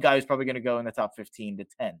 including one guy who's probably going to go in the top 15 to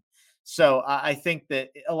 10. So I think that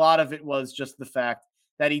a lot of it was just the fact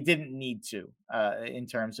that he didn't need to in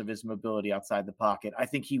terms of his mobility outside the pocket. I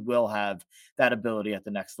think he will have that ability at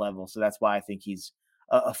the next level. So that's why I think he's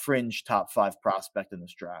a fringe top 5 prospect in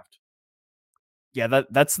this draft. Yeah,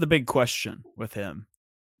 that's the big question with him.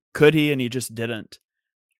 Could he and he just didn't?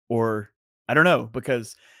 Or I don't know,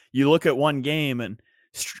 because you look at one game and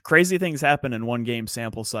crazy things happen in one game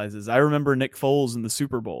sample sizes. I remember Nick Foles in the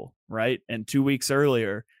Super Bowl, right? And 2 weeks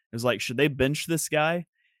earlier, it was like, should they bench this guy?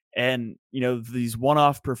 And, these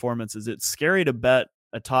one-off performances, it's scary to bet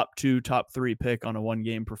a top 2, top 3 pick on a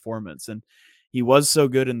one-game performance. And he was so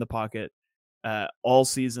good in the pocket all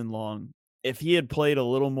season long. If he had played a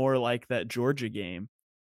little more like that Georgia game,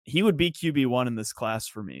 he would be QB1 in this class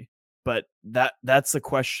for me. But that's a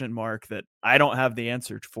question mark that I don't have the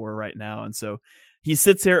answer for right now. And so he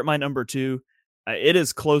sits here at my number 2. It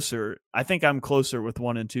is closer. I think I'm closer with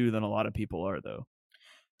 1 and 2 than a lot of people are, though.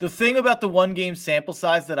 The thing about the 1-game sample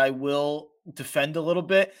size that I will defend a little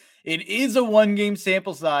bit, it is a 1-game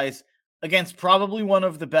sample size against probably one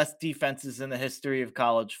of the best defenses in the history of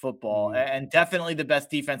college football, Mhm. and definitely the best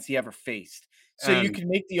defense he ever faced. So you And can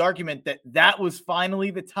make the argument that that was finally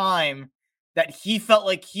the time that he felt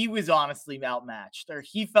like he was honestly outmatched, or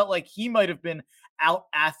he felt like he might have been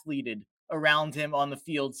out-athleted around him on the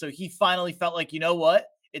field. So he finally felt like, you know what?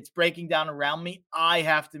 It's breaking down around me. I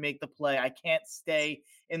have to make the play. I can't stay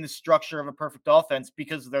in the structure of a perfect offense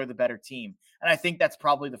because they're the better team. And I think that's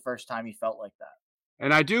probably the first time he felt like that.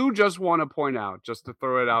 And I do just want to point out, just to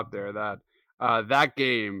throw it out there, that that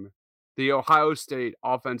game, the Ohio State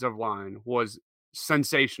offensive line was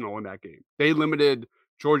sensational in that game. They limited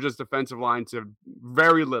Georgia's defensive line to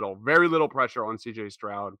very little pressure on CJ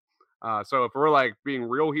Stroud. So if we're like being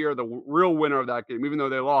real here, the real winner of that game, even though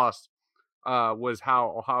they lost, was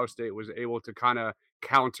how Ohio State was able to kind of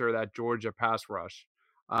counter that Georgia pass rush.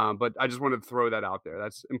 But I just wanted to throw that out there.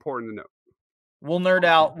 That's important to note. We'll nerd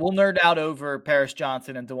out. We'll nerd out over Paris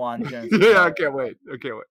Johnson and DeJuan Jones as Yeah, well. I can't wait. I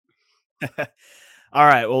can't wait. All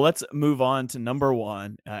right, well, let's move on to number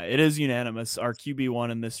 1. It is unanimous. Our QB1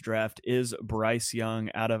 in this draft is Bryce Young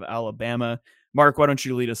out of Alabama. Mark, why don't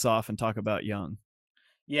you lead us off and talk about Young?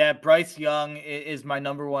 Yeah, Bryce Young is my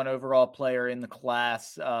number 1 overall player in the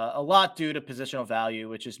class. A lot due to positional value,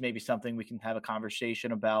 which is maybe something we can have a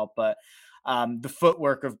conversation about. But the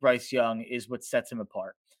footwork of Bryce Young is what sets him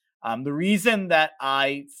apart. The reason that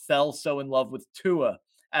I fell so in love with Tua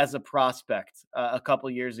as a prospect a couple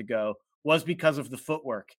years ago was because of the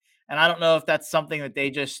footwork. And I don't know if that's something that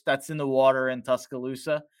that's in the water in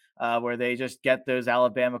Tuscaloosa, where they just get those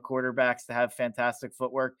Alabama quarterbacks to have fantastic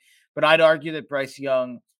footwork. But I'd argue that Bryce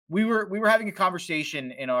Young, we were having a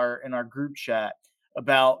conversation in our group chat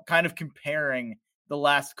about kind of comparing the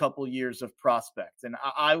last couple years of prospects, and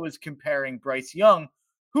I was comparing Bryce Young,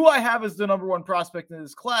 who I have as the number 1 prospect in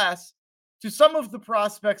this class, to some of the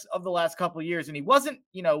prospects of the last couple years. And he wasn't,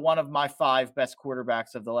 one of my 5 best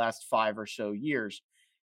quarterbacks of the last 5 or so years.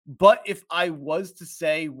 But if I was to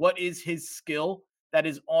say what is his skill that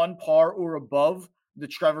is on par or above the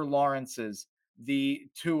Trevor Lawrences, the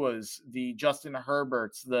Tuas, the Justin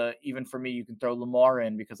Herberts, the even for me, you can throw Lamar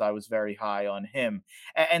in because I was very high on him,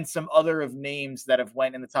 and some other of names that have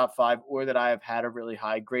went in the top 5 or that I have had a really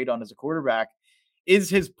high grade on as a quarterback, is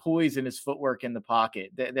his poise and his footwork in the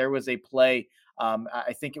pocket. There was a play,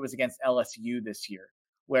 I think it was against LSU this year,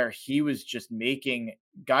 where he was just making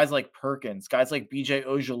guys like Perkins, guys like BJ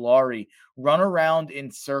Ojolari run around in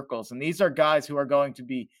circles. And these are guys who are going to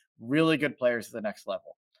be really good players at the next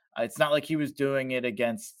level. It's not like he was doing it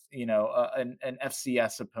against, an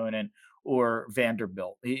FCS opponent or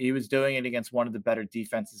Vanderbilt. He was doing it against one of the better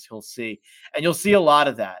defenses he'll see, and you'll see a lot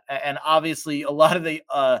of that. And obviously, a lot of the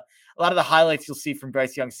highlights you'll see from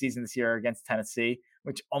Bryce Young's season this year are against Tennessee,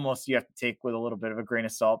 which almost you have to take with a little bit of a grain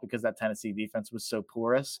of salt because that Tennessee defense was so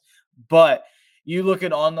porous. But you look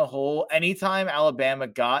at on the whole, anytime Alabama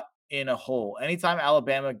got in a hole, anytime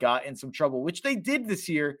Alabama got in some trouble, which they did this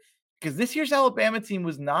year, because this year's Alabama team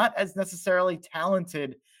was not as necessarily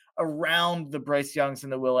talented around the Bryce Youngs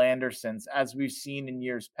and the Will Andersons as we've seen in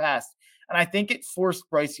years past. And I think it forced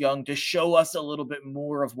Bryce Young to show us a little bit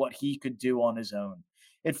more of what he could do on his own.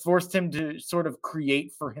 It forced him to sort of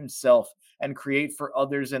create for himself and create for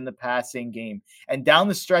others in the passing game. And down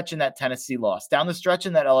the stretch in that Tennessee loss, down the stretch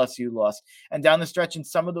in that LSU loss, and down the stretch in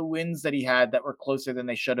some of the wins that he had that were closer than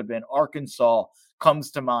they should have been, Arkansas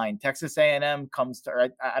comes to mind. Texas A&M comes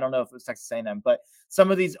to, I don't know if it was Texas A&M, but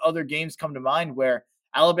some of these other games come to mind where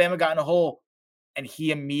Alabama got in a hole and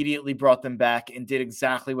he immediately brought them back and did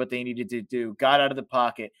exactly what they needed to do. Got out of the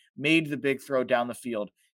pocket, made the big throw down the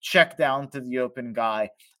field, check down to the open guy.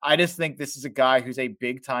 I just think this is a guy who's a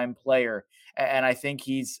big time player. And I think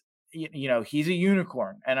he's a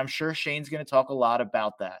unicorn. And I'm sure Shane's going to talk a lot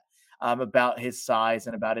about that, about his size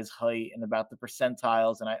and about his height and about the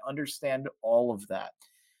percentiles. And I understand all of that.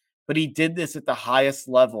 But he did this at the highest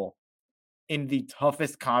level in the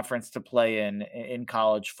toughest conference to play in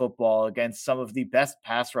college football against some of the best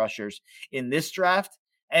pass rushers in this draft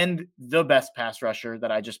and the best pass rusher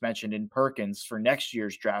that I just mentioned in Perkins for next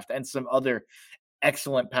year's draft, and some other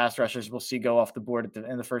excellent pass rushers we'll see go off the board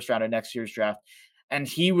in the first round of next year's draft. And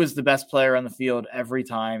he was the best player on the field every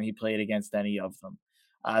time he played against any of them.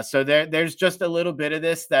 So there's just a little bit of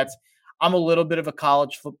this that's, I'm a little bit of a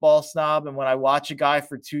college football snob. And when I watch a guy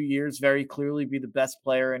for 2 years very clearly be the best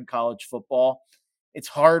player in college football, it's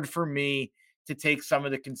hard for me to take some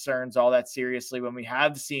of the concerns all that seriously when we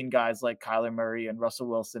have seen guys like Kyler Murray and Russell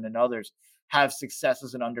Wilson and others have success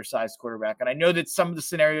as an undersized quarterback. And I know that some of the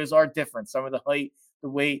scenarios are different. Some of the height, the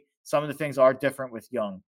weight, some of the things are different with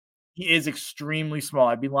Young. He is extremely small.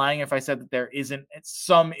 I'd be lying if I said that there isn't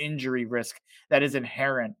some injury risk that is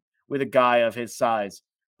inherent with a guy of his size.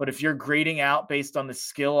 But if you're grading out based on the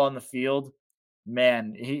skill on the field,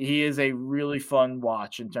 man, he is a really fun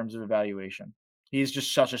watch in terms of evaluation. He's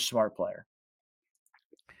just such a smart player.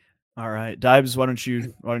 All right, Dibes, why don't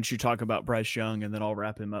you talk about Bryce Young, and then I'll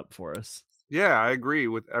wrap him up for us. Yeah, I agree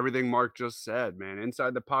with everything Mark just said, man.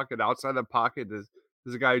 Inside the pocket, outside the pocket, there's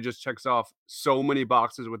a guy who just checks off so many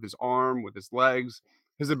boxes with his arm, with his legs.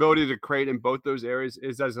 His ability to create in both those areas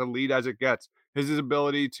is as elite as it gets. His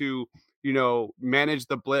ability to, manage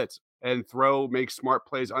the blitz and throw, make smart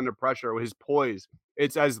plays under pressure, his poise,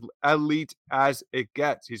 it's as elite as it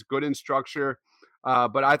gets. He's good in structure.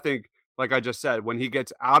 But I think, like I just said, when he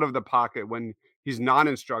gets out of the pocket, when he's not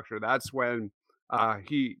in structure, that's when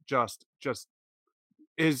he just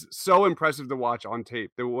is so impressive to watch on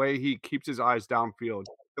tape. The way he keeps his eyes downfield,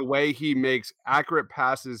 the way he makes accurate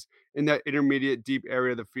passes in that intermediate deep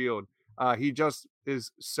area of the field. He just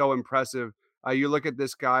is so impressive. You look at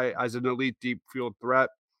this guy as an elite deep field threat.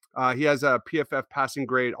 He has a PFF passing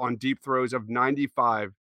grade on deep throws of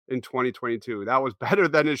 95 in 2022. That was better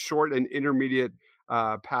than his short and intermediate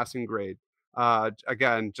passing grade.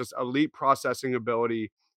 Again, just elite processing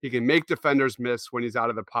ability. He can make defenders miss when he's out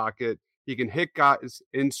of the pocket. He can hit guys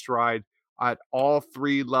in stride at all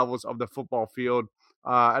three levels of the football field.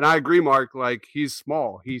 And I agree, Mark. Like, he's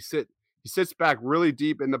small. He sits back really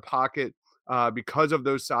deep in the pocket because of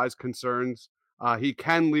those size concerns. He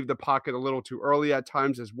can leave the pocket a little too early at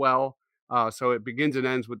times as well. So it begins and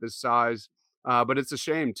ends with his size. But it's a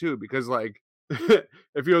shame too, because like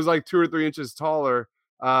if he was like 2 or 3 inches taller,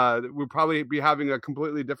 we'd probably be having a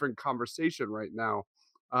completely different conversation right now.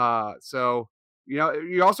 So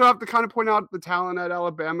you also have to kind of point out the talent at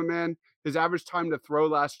Alabama, man. His average time to throw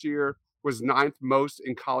last year was ninth most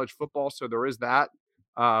in college football, so there is that.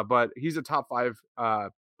 But he's a top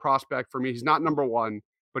 5 prospect for me. He's not number 1,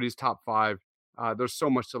 but he's top 5. There's so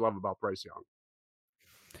much to love about Bryce Young.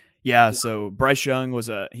 Yeah, so Bryce Young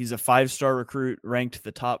he's a 5-star recruit, ranked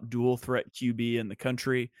the top dual threat QB in the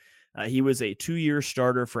country. He was a 2-year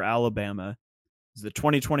starter for Alabama. He's the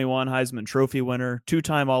 2021 Heisman Trophy winner,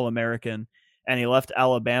 2-time All-American, and he left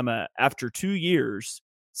Alabama after 2 years,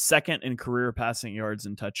 second in career passing yards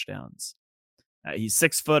and touchdowns. He's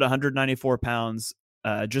 6 foot, 194 pounds,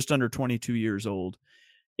 just under 22 years old.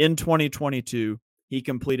 In 2022, he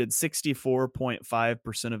completed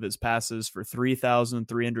 64.5% of his passes for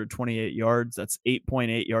 3,328 yards. That's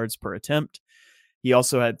 8.8 yards per attempt. He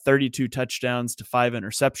also had 32 touchdowns to 5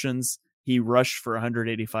 interceptions. He rushed for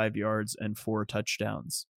 185 yards and 4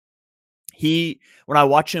 touchdowns. When I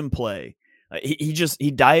watch him play,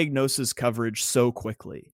 he diagnoses coverage so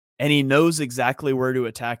quickly, and he knows exactly where to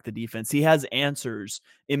attack the defense. He has answers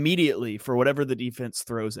immediately for whatever the defense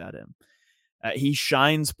throws at him. He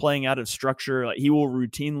shines playing out of structure. Like, he will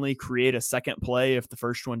routinely create a second play if the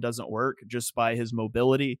first one doesn't work, just by his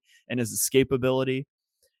mobility and his escapability.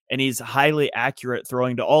 And he's highly accurate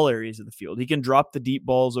throwing to all areas of the field. He can drop the deep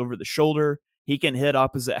balls over the shoulder. He can hit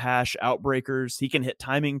opposite hash outbreakers. He can hit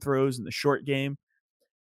timing throws in the short game.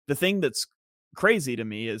 The thing that's crazy to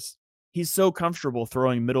me is he's so comfortable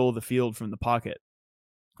throwing middle of the field from the pocket,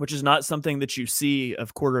 which is not something that you see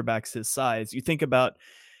of quarterbacks his size. You think about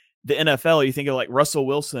the NFL, you think of like Russell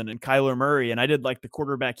Wilson and Kyler Murray, and I did like the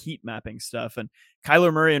quarterback heat mapping stuff. And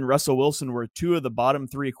Kyler Murray and Russell Wilson were 2 of the bottom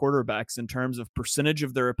 3 quarterbacks in terms of percentage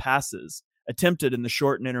of their passes attempted in the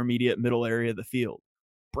short and intermediate middle area of the field.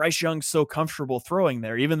 Bryce Young's so comfortable throwing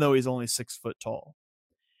there, even though he's only 6 foot tall.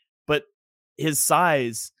 But his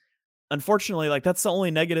size, unfortunately, like, that's the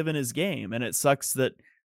only negative in his game. And it sucks that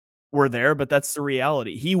we're there, but that's the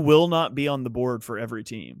reality. He will not be on the board for every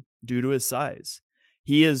team due to his size.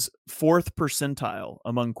 He is 4th percentile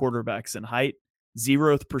among quarterbacks in height,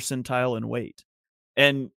 0th percentile in weight.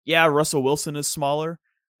 And yeah, Russell Wilson is smaller,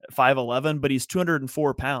 5'11", but he's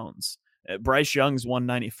 204 pounds. Bryce Young's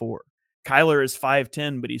 194. Kyler is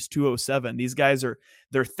 5'10", but he's 207. These guys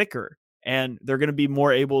they're thicker, and they're going to be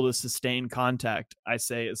more able to sustain contact, I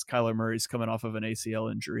say, as Kyler Murray's coming off of an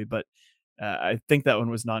ACL injury, but I think that one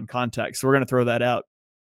was non-contact, so we're going to throw that out.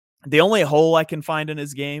 The only hole I can find in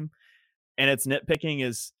his game, and it's nitpicking,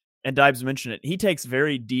 is, and Dibes mentioned it, he takes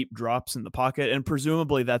very deep drops in the pocket, and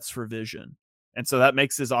presumably that's for vision. And so that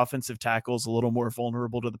makes his offensive tackles a little more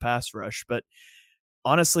vulnerable to the pass rush. But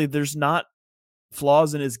honestly, there's not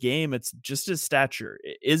flaws in his game. It's just his stature.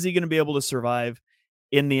 Is he going to be able to survive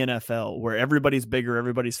in the NFL where everybody's bigger,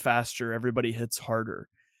 everybody's faster, everybody hits harder.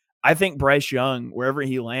 I think Bryce Young, wherever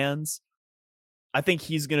he lands, I think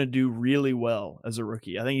he's going to do really well as a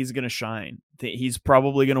rookie. I think he's going to shine. He's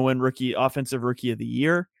probably going to win offensive rookie of the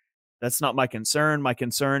year. That's not my concern. My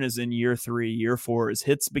concern is in year 3, year 4, as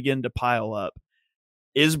hits begin to pile up.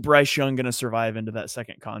 Is Bryce Young going to survive into that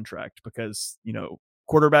second contract? Because,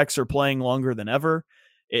 quarterbacks are playing longer than ever.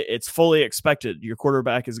 It's fully expected. Your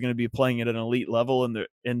quarterback is going to be playing at an elite level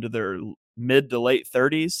into their mid to late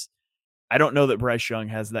 30s. I don't know that Bryce Young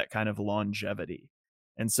has that kind of longevity.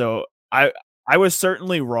 And so I was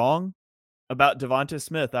certainly wrong about Devonta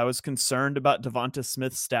Smith. I was concerned about Devonta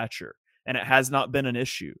Smith's stature, and it has not been an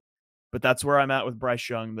issue. But that's where I'm at with Bryce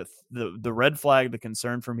Young. The red flag, the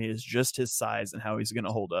concern for me is just his size and how he's going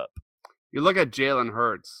to hold up. You look at Jalen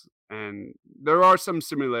Hurts, and there are some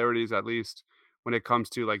similarities, at least when it comes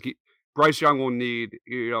to Bryce Young will need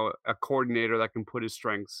a coordinator that can put his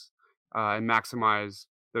strengths and maximize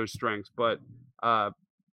those strengths. But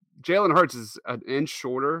Jalen Hurts is an inch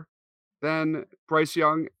shorter than Bryce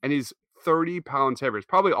Young, and he's 30 pounds heavier. It's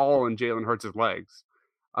probably all in Jalen Hurts' legs.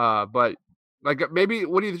 But maybe,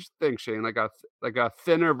 what do you think, Shane? Like a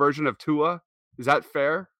thinner version of Tua? Is that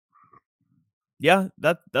fair? Yeah,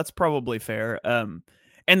 that's probably fair.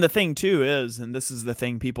 And the thing too is, and this is the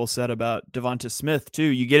thing people said about Devonta Smith too,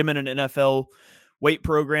 you get him in an NFL weight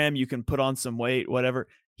program, you can put on some weight, whatever.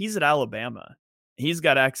 He's at Alabama. He's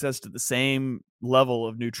got access to the same level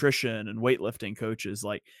of nutrition and weightlifting coaches.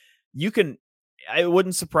 It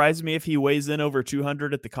wouldn't surprise me if he weighs in over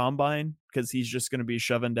 200 at the combine, because he's just going to be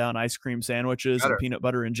shoving down ice cream sandwiches and peanut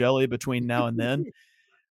butter and jelly between now and then.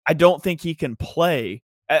 I don't think he can play.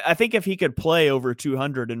 I think if he could play over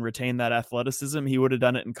 200 and retain that athleticism, he would have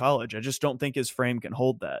done it in college. I just don't think his frame can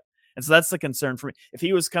hold that. And so that's the concern for me. If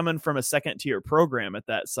he was coming from a second tier program at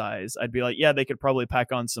that size, I'd be like, yeah, they could probably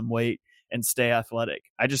pack on some weight and stay athletic.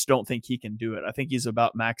 I just don't think he can do it. I think he's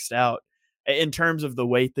about maxed out in terms of the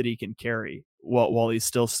weight that he can carry while he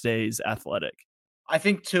still stays athletic. I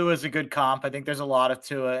think Tua is a good comp. I think there's a lot of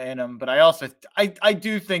Tua in him, but I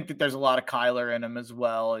do think that there's a lot of Kyler in him as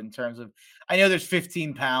well, in terms of, I know there's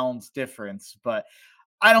 15 pounds difference, but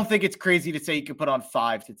I don't think it's crazy to say you could put on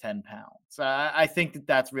 5 to 10 pounds. I think that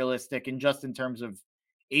that's realistic. And just in terms of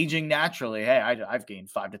aging naturally, hey, I've gained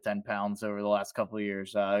 5 to 10 pounds over the last couple of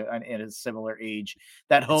years in a similar age.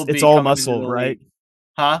 That It's all muscle, right?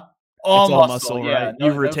 Huh? All All muscle, muscle, yeah. right?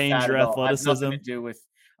 You've No retained fat your at all. Has nothing athleticism. to do with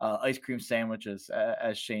ice cream sandwiches,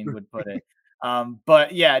 as Shane would put it.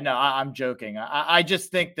 But yeah, no, I'm joking. I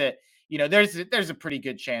just think that, there's a pretty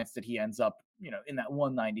good chance that he ends up, in that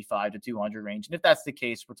 195 to 200 range. And if that's the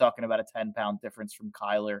case, we're talking about a 10-pound difference from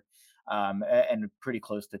Kyler, and pretty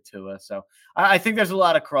close to Tua. So I think there's a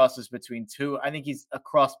lot of crosses between Tua. I think he's a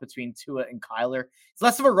cross between Tua and Kyler. He's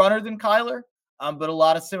less of a runner than Kyler, but a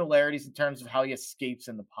lot of similarities in terms of how he escapes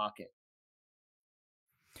in the pocket.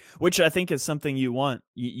 Which I think is something you want.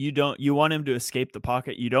 You want him to escape the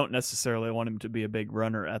pocket. You don't necessarily want him to be a big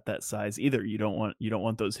runner at that size either. You don't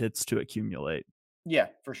want those hits to accumulate. Yeah,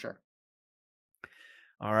 for sure.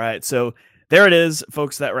 All right. So there it is,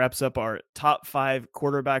 folks. That wraps up our top 5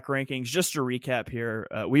 quarterback rankings. Just to recap here,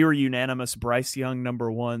 we were unanimous. Bryce Young,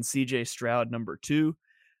 number 1, CJ Stroud, number 2.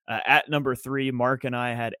 At number 3, Mark and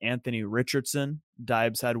I had Anthony Richardson.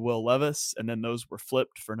 Dibes had Will Levis, and then those were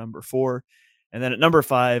flipped for number 4. And then at number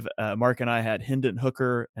 5, Mark and I had Hendon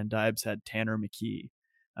Hooker, and Dibes had Tanner McKee.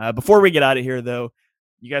 Before we get out of here, though,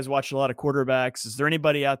 you guys watch a lot of quarterbacks. Is there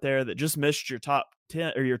anybody out there that just missed your top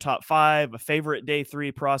 10 or your top 5, a favorite day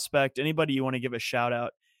 3 prospect? Anybody you want to give a shout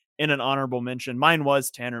out in an honorable mention? Mine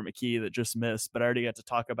was Tanner McKee that just missed, but I already got to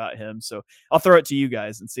talk about him. So I'll throw it to you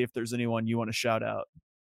guys and see if there's anyone you want to shout out.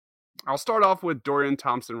 I'll start off with Dorian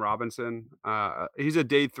Thompson-Robinson. He's a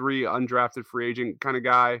day 3 undrafted free agent kind of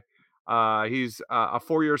guy. He's a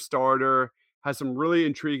 4-year starter, has some really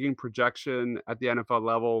intriguing projection at the NFL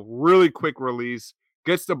level, really quick release,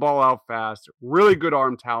 gets the ball out fast, really good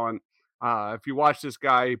arm talent. If you watch this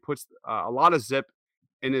guy, he puts a lot of zip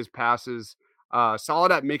in his passes,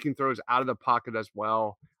 solid at making throws out of the pocket as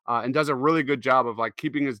well, and does a really good job of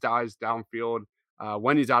keeping his guys downfield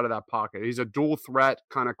when he's out of that pocket. He's a dual threat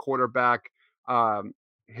kind of quarterback.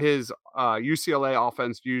 His UCLA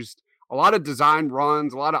offense used a lot of design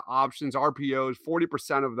runs, a lot of options, RPOs,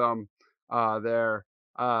 40% of them there.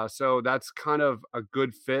 So that's kind of a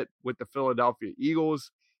good fit with the Philadelphia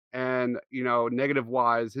Eagles. And, negative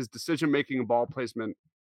wise, his decision-making and ball placement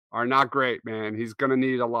are not great, man. He's going to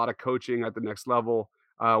need a lot of coaching at the next level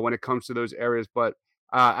when it comes to those areas. But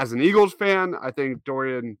as an Eagles fan, I think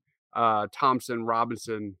Dorian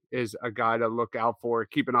Thompson-Robinson is a guy to look out for.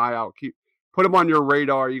 Keep an eye out. put him on your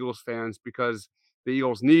radar, Eagles fans, because the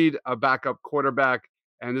Eagles need a backup quarterback,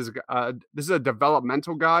 and this is a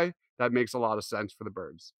developmental guy that makes a lot of sense for the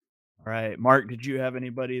Birds. All right, Mark, did you have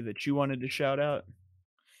anybody that you wanted to shout out?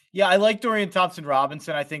 Yeah, I like Dorian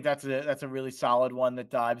Thompson-Robinson. I think that's a really solid one that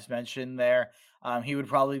Dives mentioned there. He would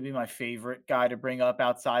probably be my favorite guy to bring up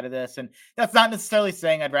outside of this, and that's not necessarily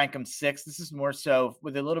saying I'd rank him sixth. This is more so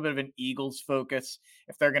with a little bit of an Eagles focus.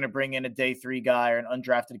 If they're going to bring in a day 3 guy or an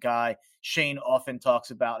undrafted guy, Shane often talks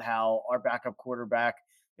about how our backup quarterback,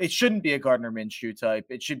 it shouldn't be a Gardner Minshew type.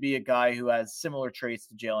 It should be a guy who has similar traits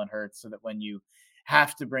to Jalen Hurts, so that when you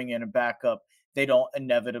have to bring in a backup, they don't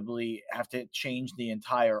inevitably have to change the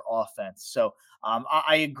entire offense. So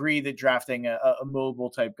I agree that drafting a mobile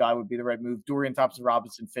type guy would be the right move. Dorian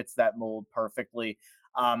Thompson-Robinson fits that mold perfectly.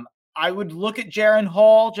 I would look at Jaren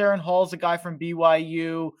Hall. Jaren Hall is a guy from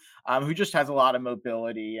BYU who just has a lot of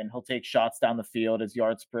mobility, and he'll take shots down the field. His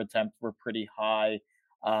yards per attempt were pretty high,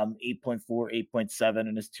 8.4, 8.7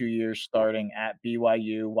 in his 2 years starting at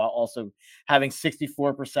BYU, while also having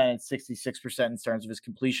 64% and 66% in terms of his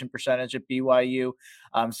completion percentage at BYU.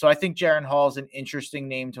 So I think Jaren Hall is an interesting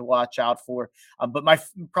name to watch out for. But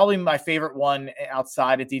probably my favorite one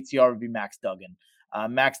outside of DTR would be Max Duggan.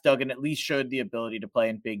 Max Duggan at least showed the ability to play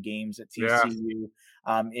in big games at TCU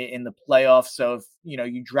in the playoffs. So if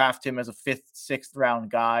you draft him as a 5th, 6th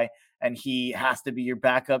round guy, and he has to be your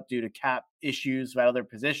backup due to cap issues at other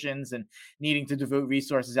positions and needing to devote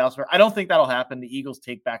resources elsewhere, I don't think that'll happen. The Eagles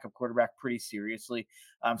take backup quarterback pretty seriously.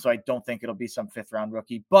 So I don't think it'll be some 5th round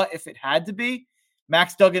rookie. But if it had to be,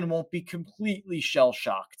 Max Duggan won't be completely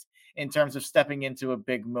shell-shocked in terms of stepping into a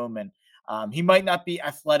big moment. He might not be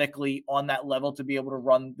athletically on that level to be able to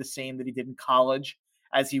run the same that he did in college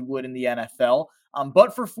as he would in the NFL.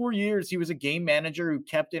 But for 4 years, he was a game manager who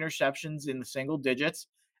kept interceptions in the single digits,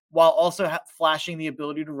 while also flashing the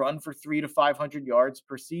ability to run for 300 to 500 yards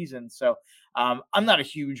per season. So I'm not a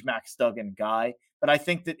huge Max Duggan guy, but I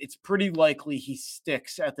think that it's pretty likely he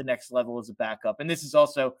sticks at the next level as a backup. And this is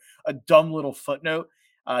also a dumb little footnote.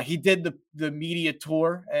 He did the media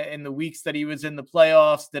tour in the weeks that he was in the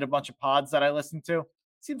playoffs, did a bunch of pods that I listened to.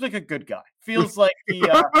 Seems like a good guy. Feels like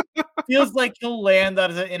he'll land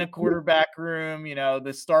in a quarterback room.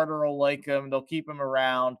 The starter will like him. They'll keep him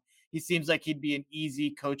around. He seems like he'd be an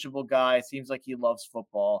easy, coachable guy. Seems like he loves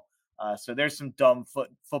football. So there's some dumb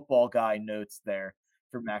football guy notes there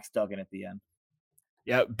for Max Duggan at the end.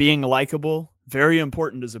 Yeah, being likable, very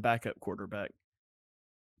important as a backup quarterback.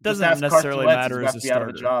 Doesn't necessarily matter as a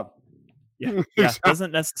starter. Yeah,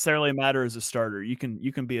 doesn't necessarily matter as a starter. You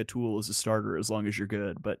can be a tool as a starter as long as you're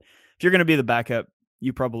good. But if you're going to be the backup,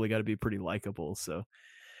 you probably got to be pretty likable. So,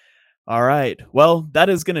 all right. Well, that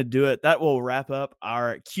is going to do it. That will wrap up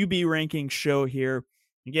our QB ranking show here.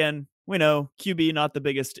 Again, we know QB not the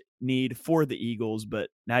biggest need for the Eagles, but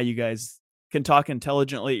now you guys can talk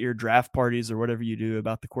intelligently at your draft parties or whatever you do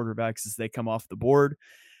about the quarterbacks as they come off the board.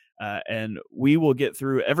 And we will get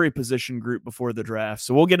through every position group before the draft.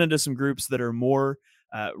 So we'll get into some groups that are more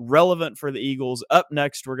relevant for the Eagles. Up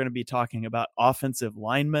next, we're going to be talking about offensive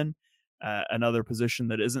linemen, another position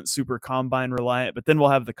that isn't super combine reliant, but then we'll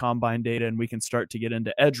have the combine data and we can start to get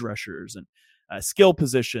into edge rushers and skill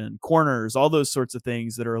position, corners, all those sorts of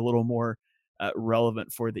things that are a little more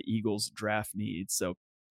relevant for the Eagles draft needs. So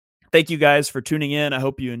thank you guys for tuning in. I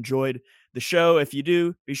hope you enjoyed the show. If you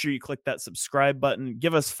do, be sure you click that subscribe button.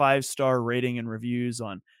 Give us 5-star rating and reviews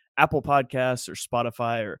on Apple Podcasts or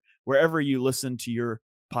Spotify or wherever you listen to your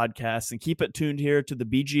podcasts, and keep it tuned here to the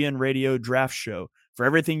BGN Radio Draft Show for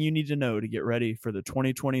everything you need to know to get ready for the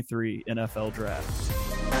 2023 NFL Draft.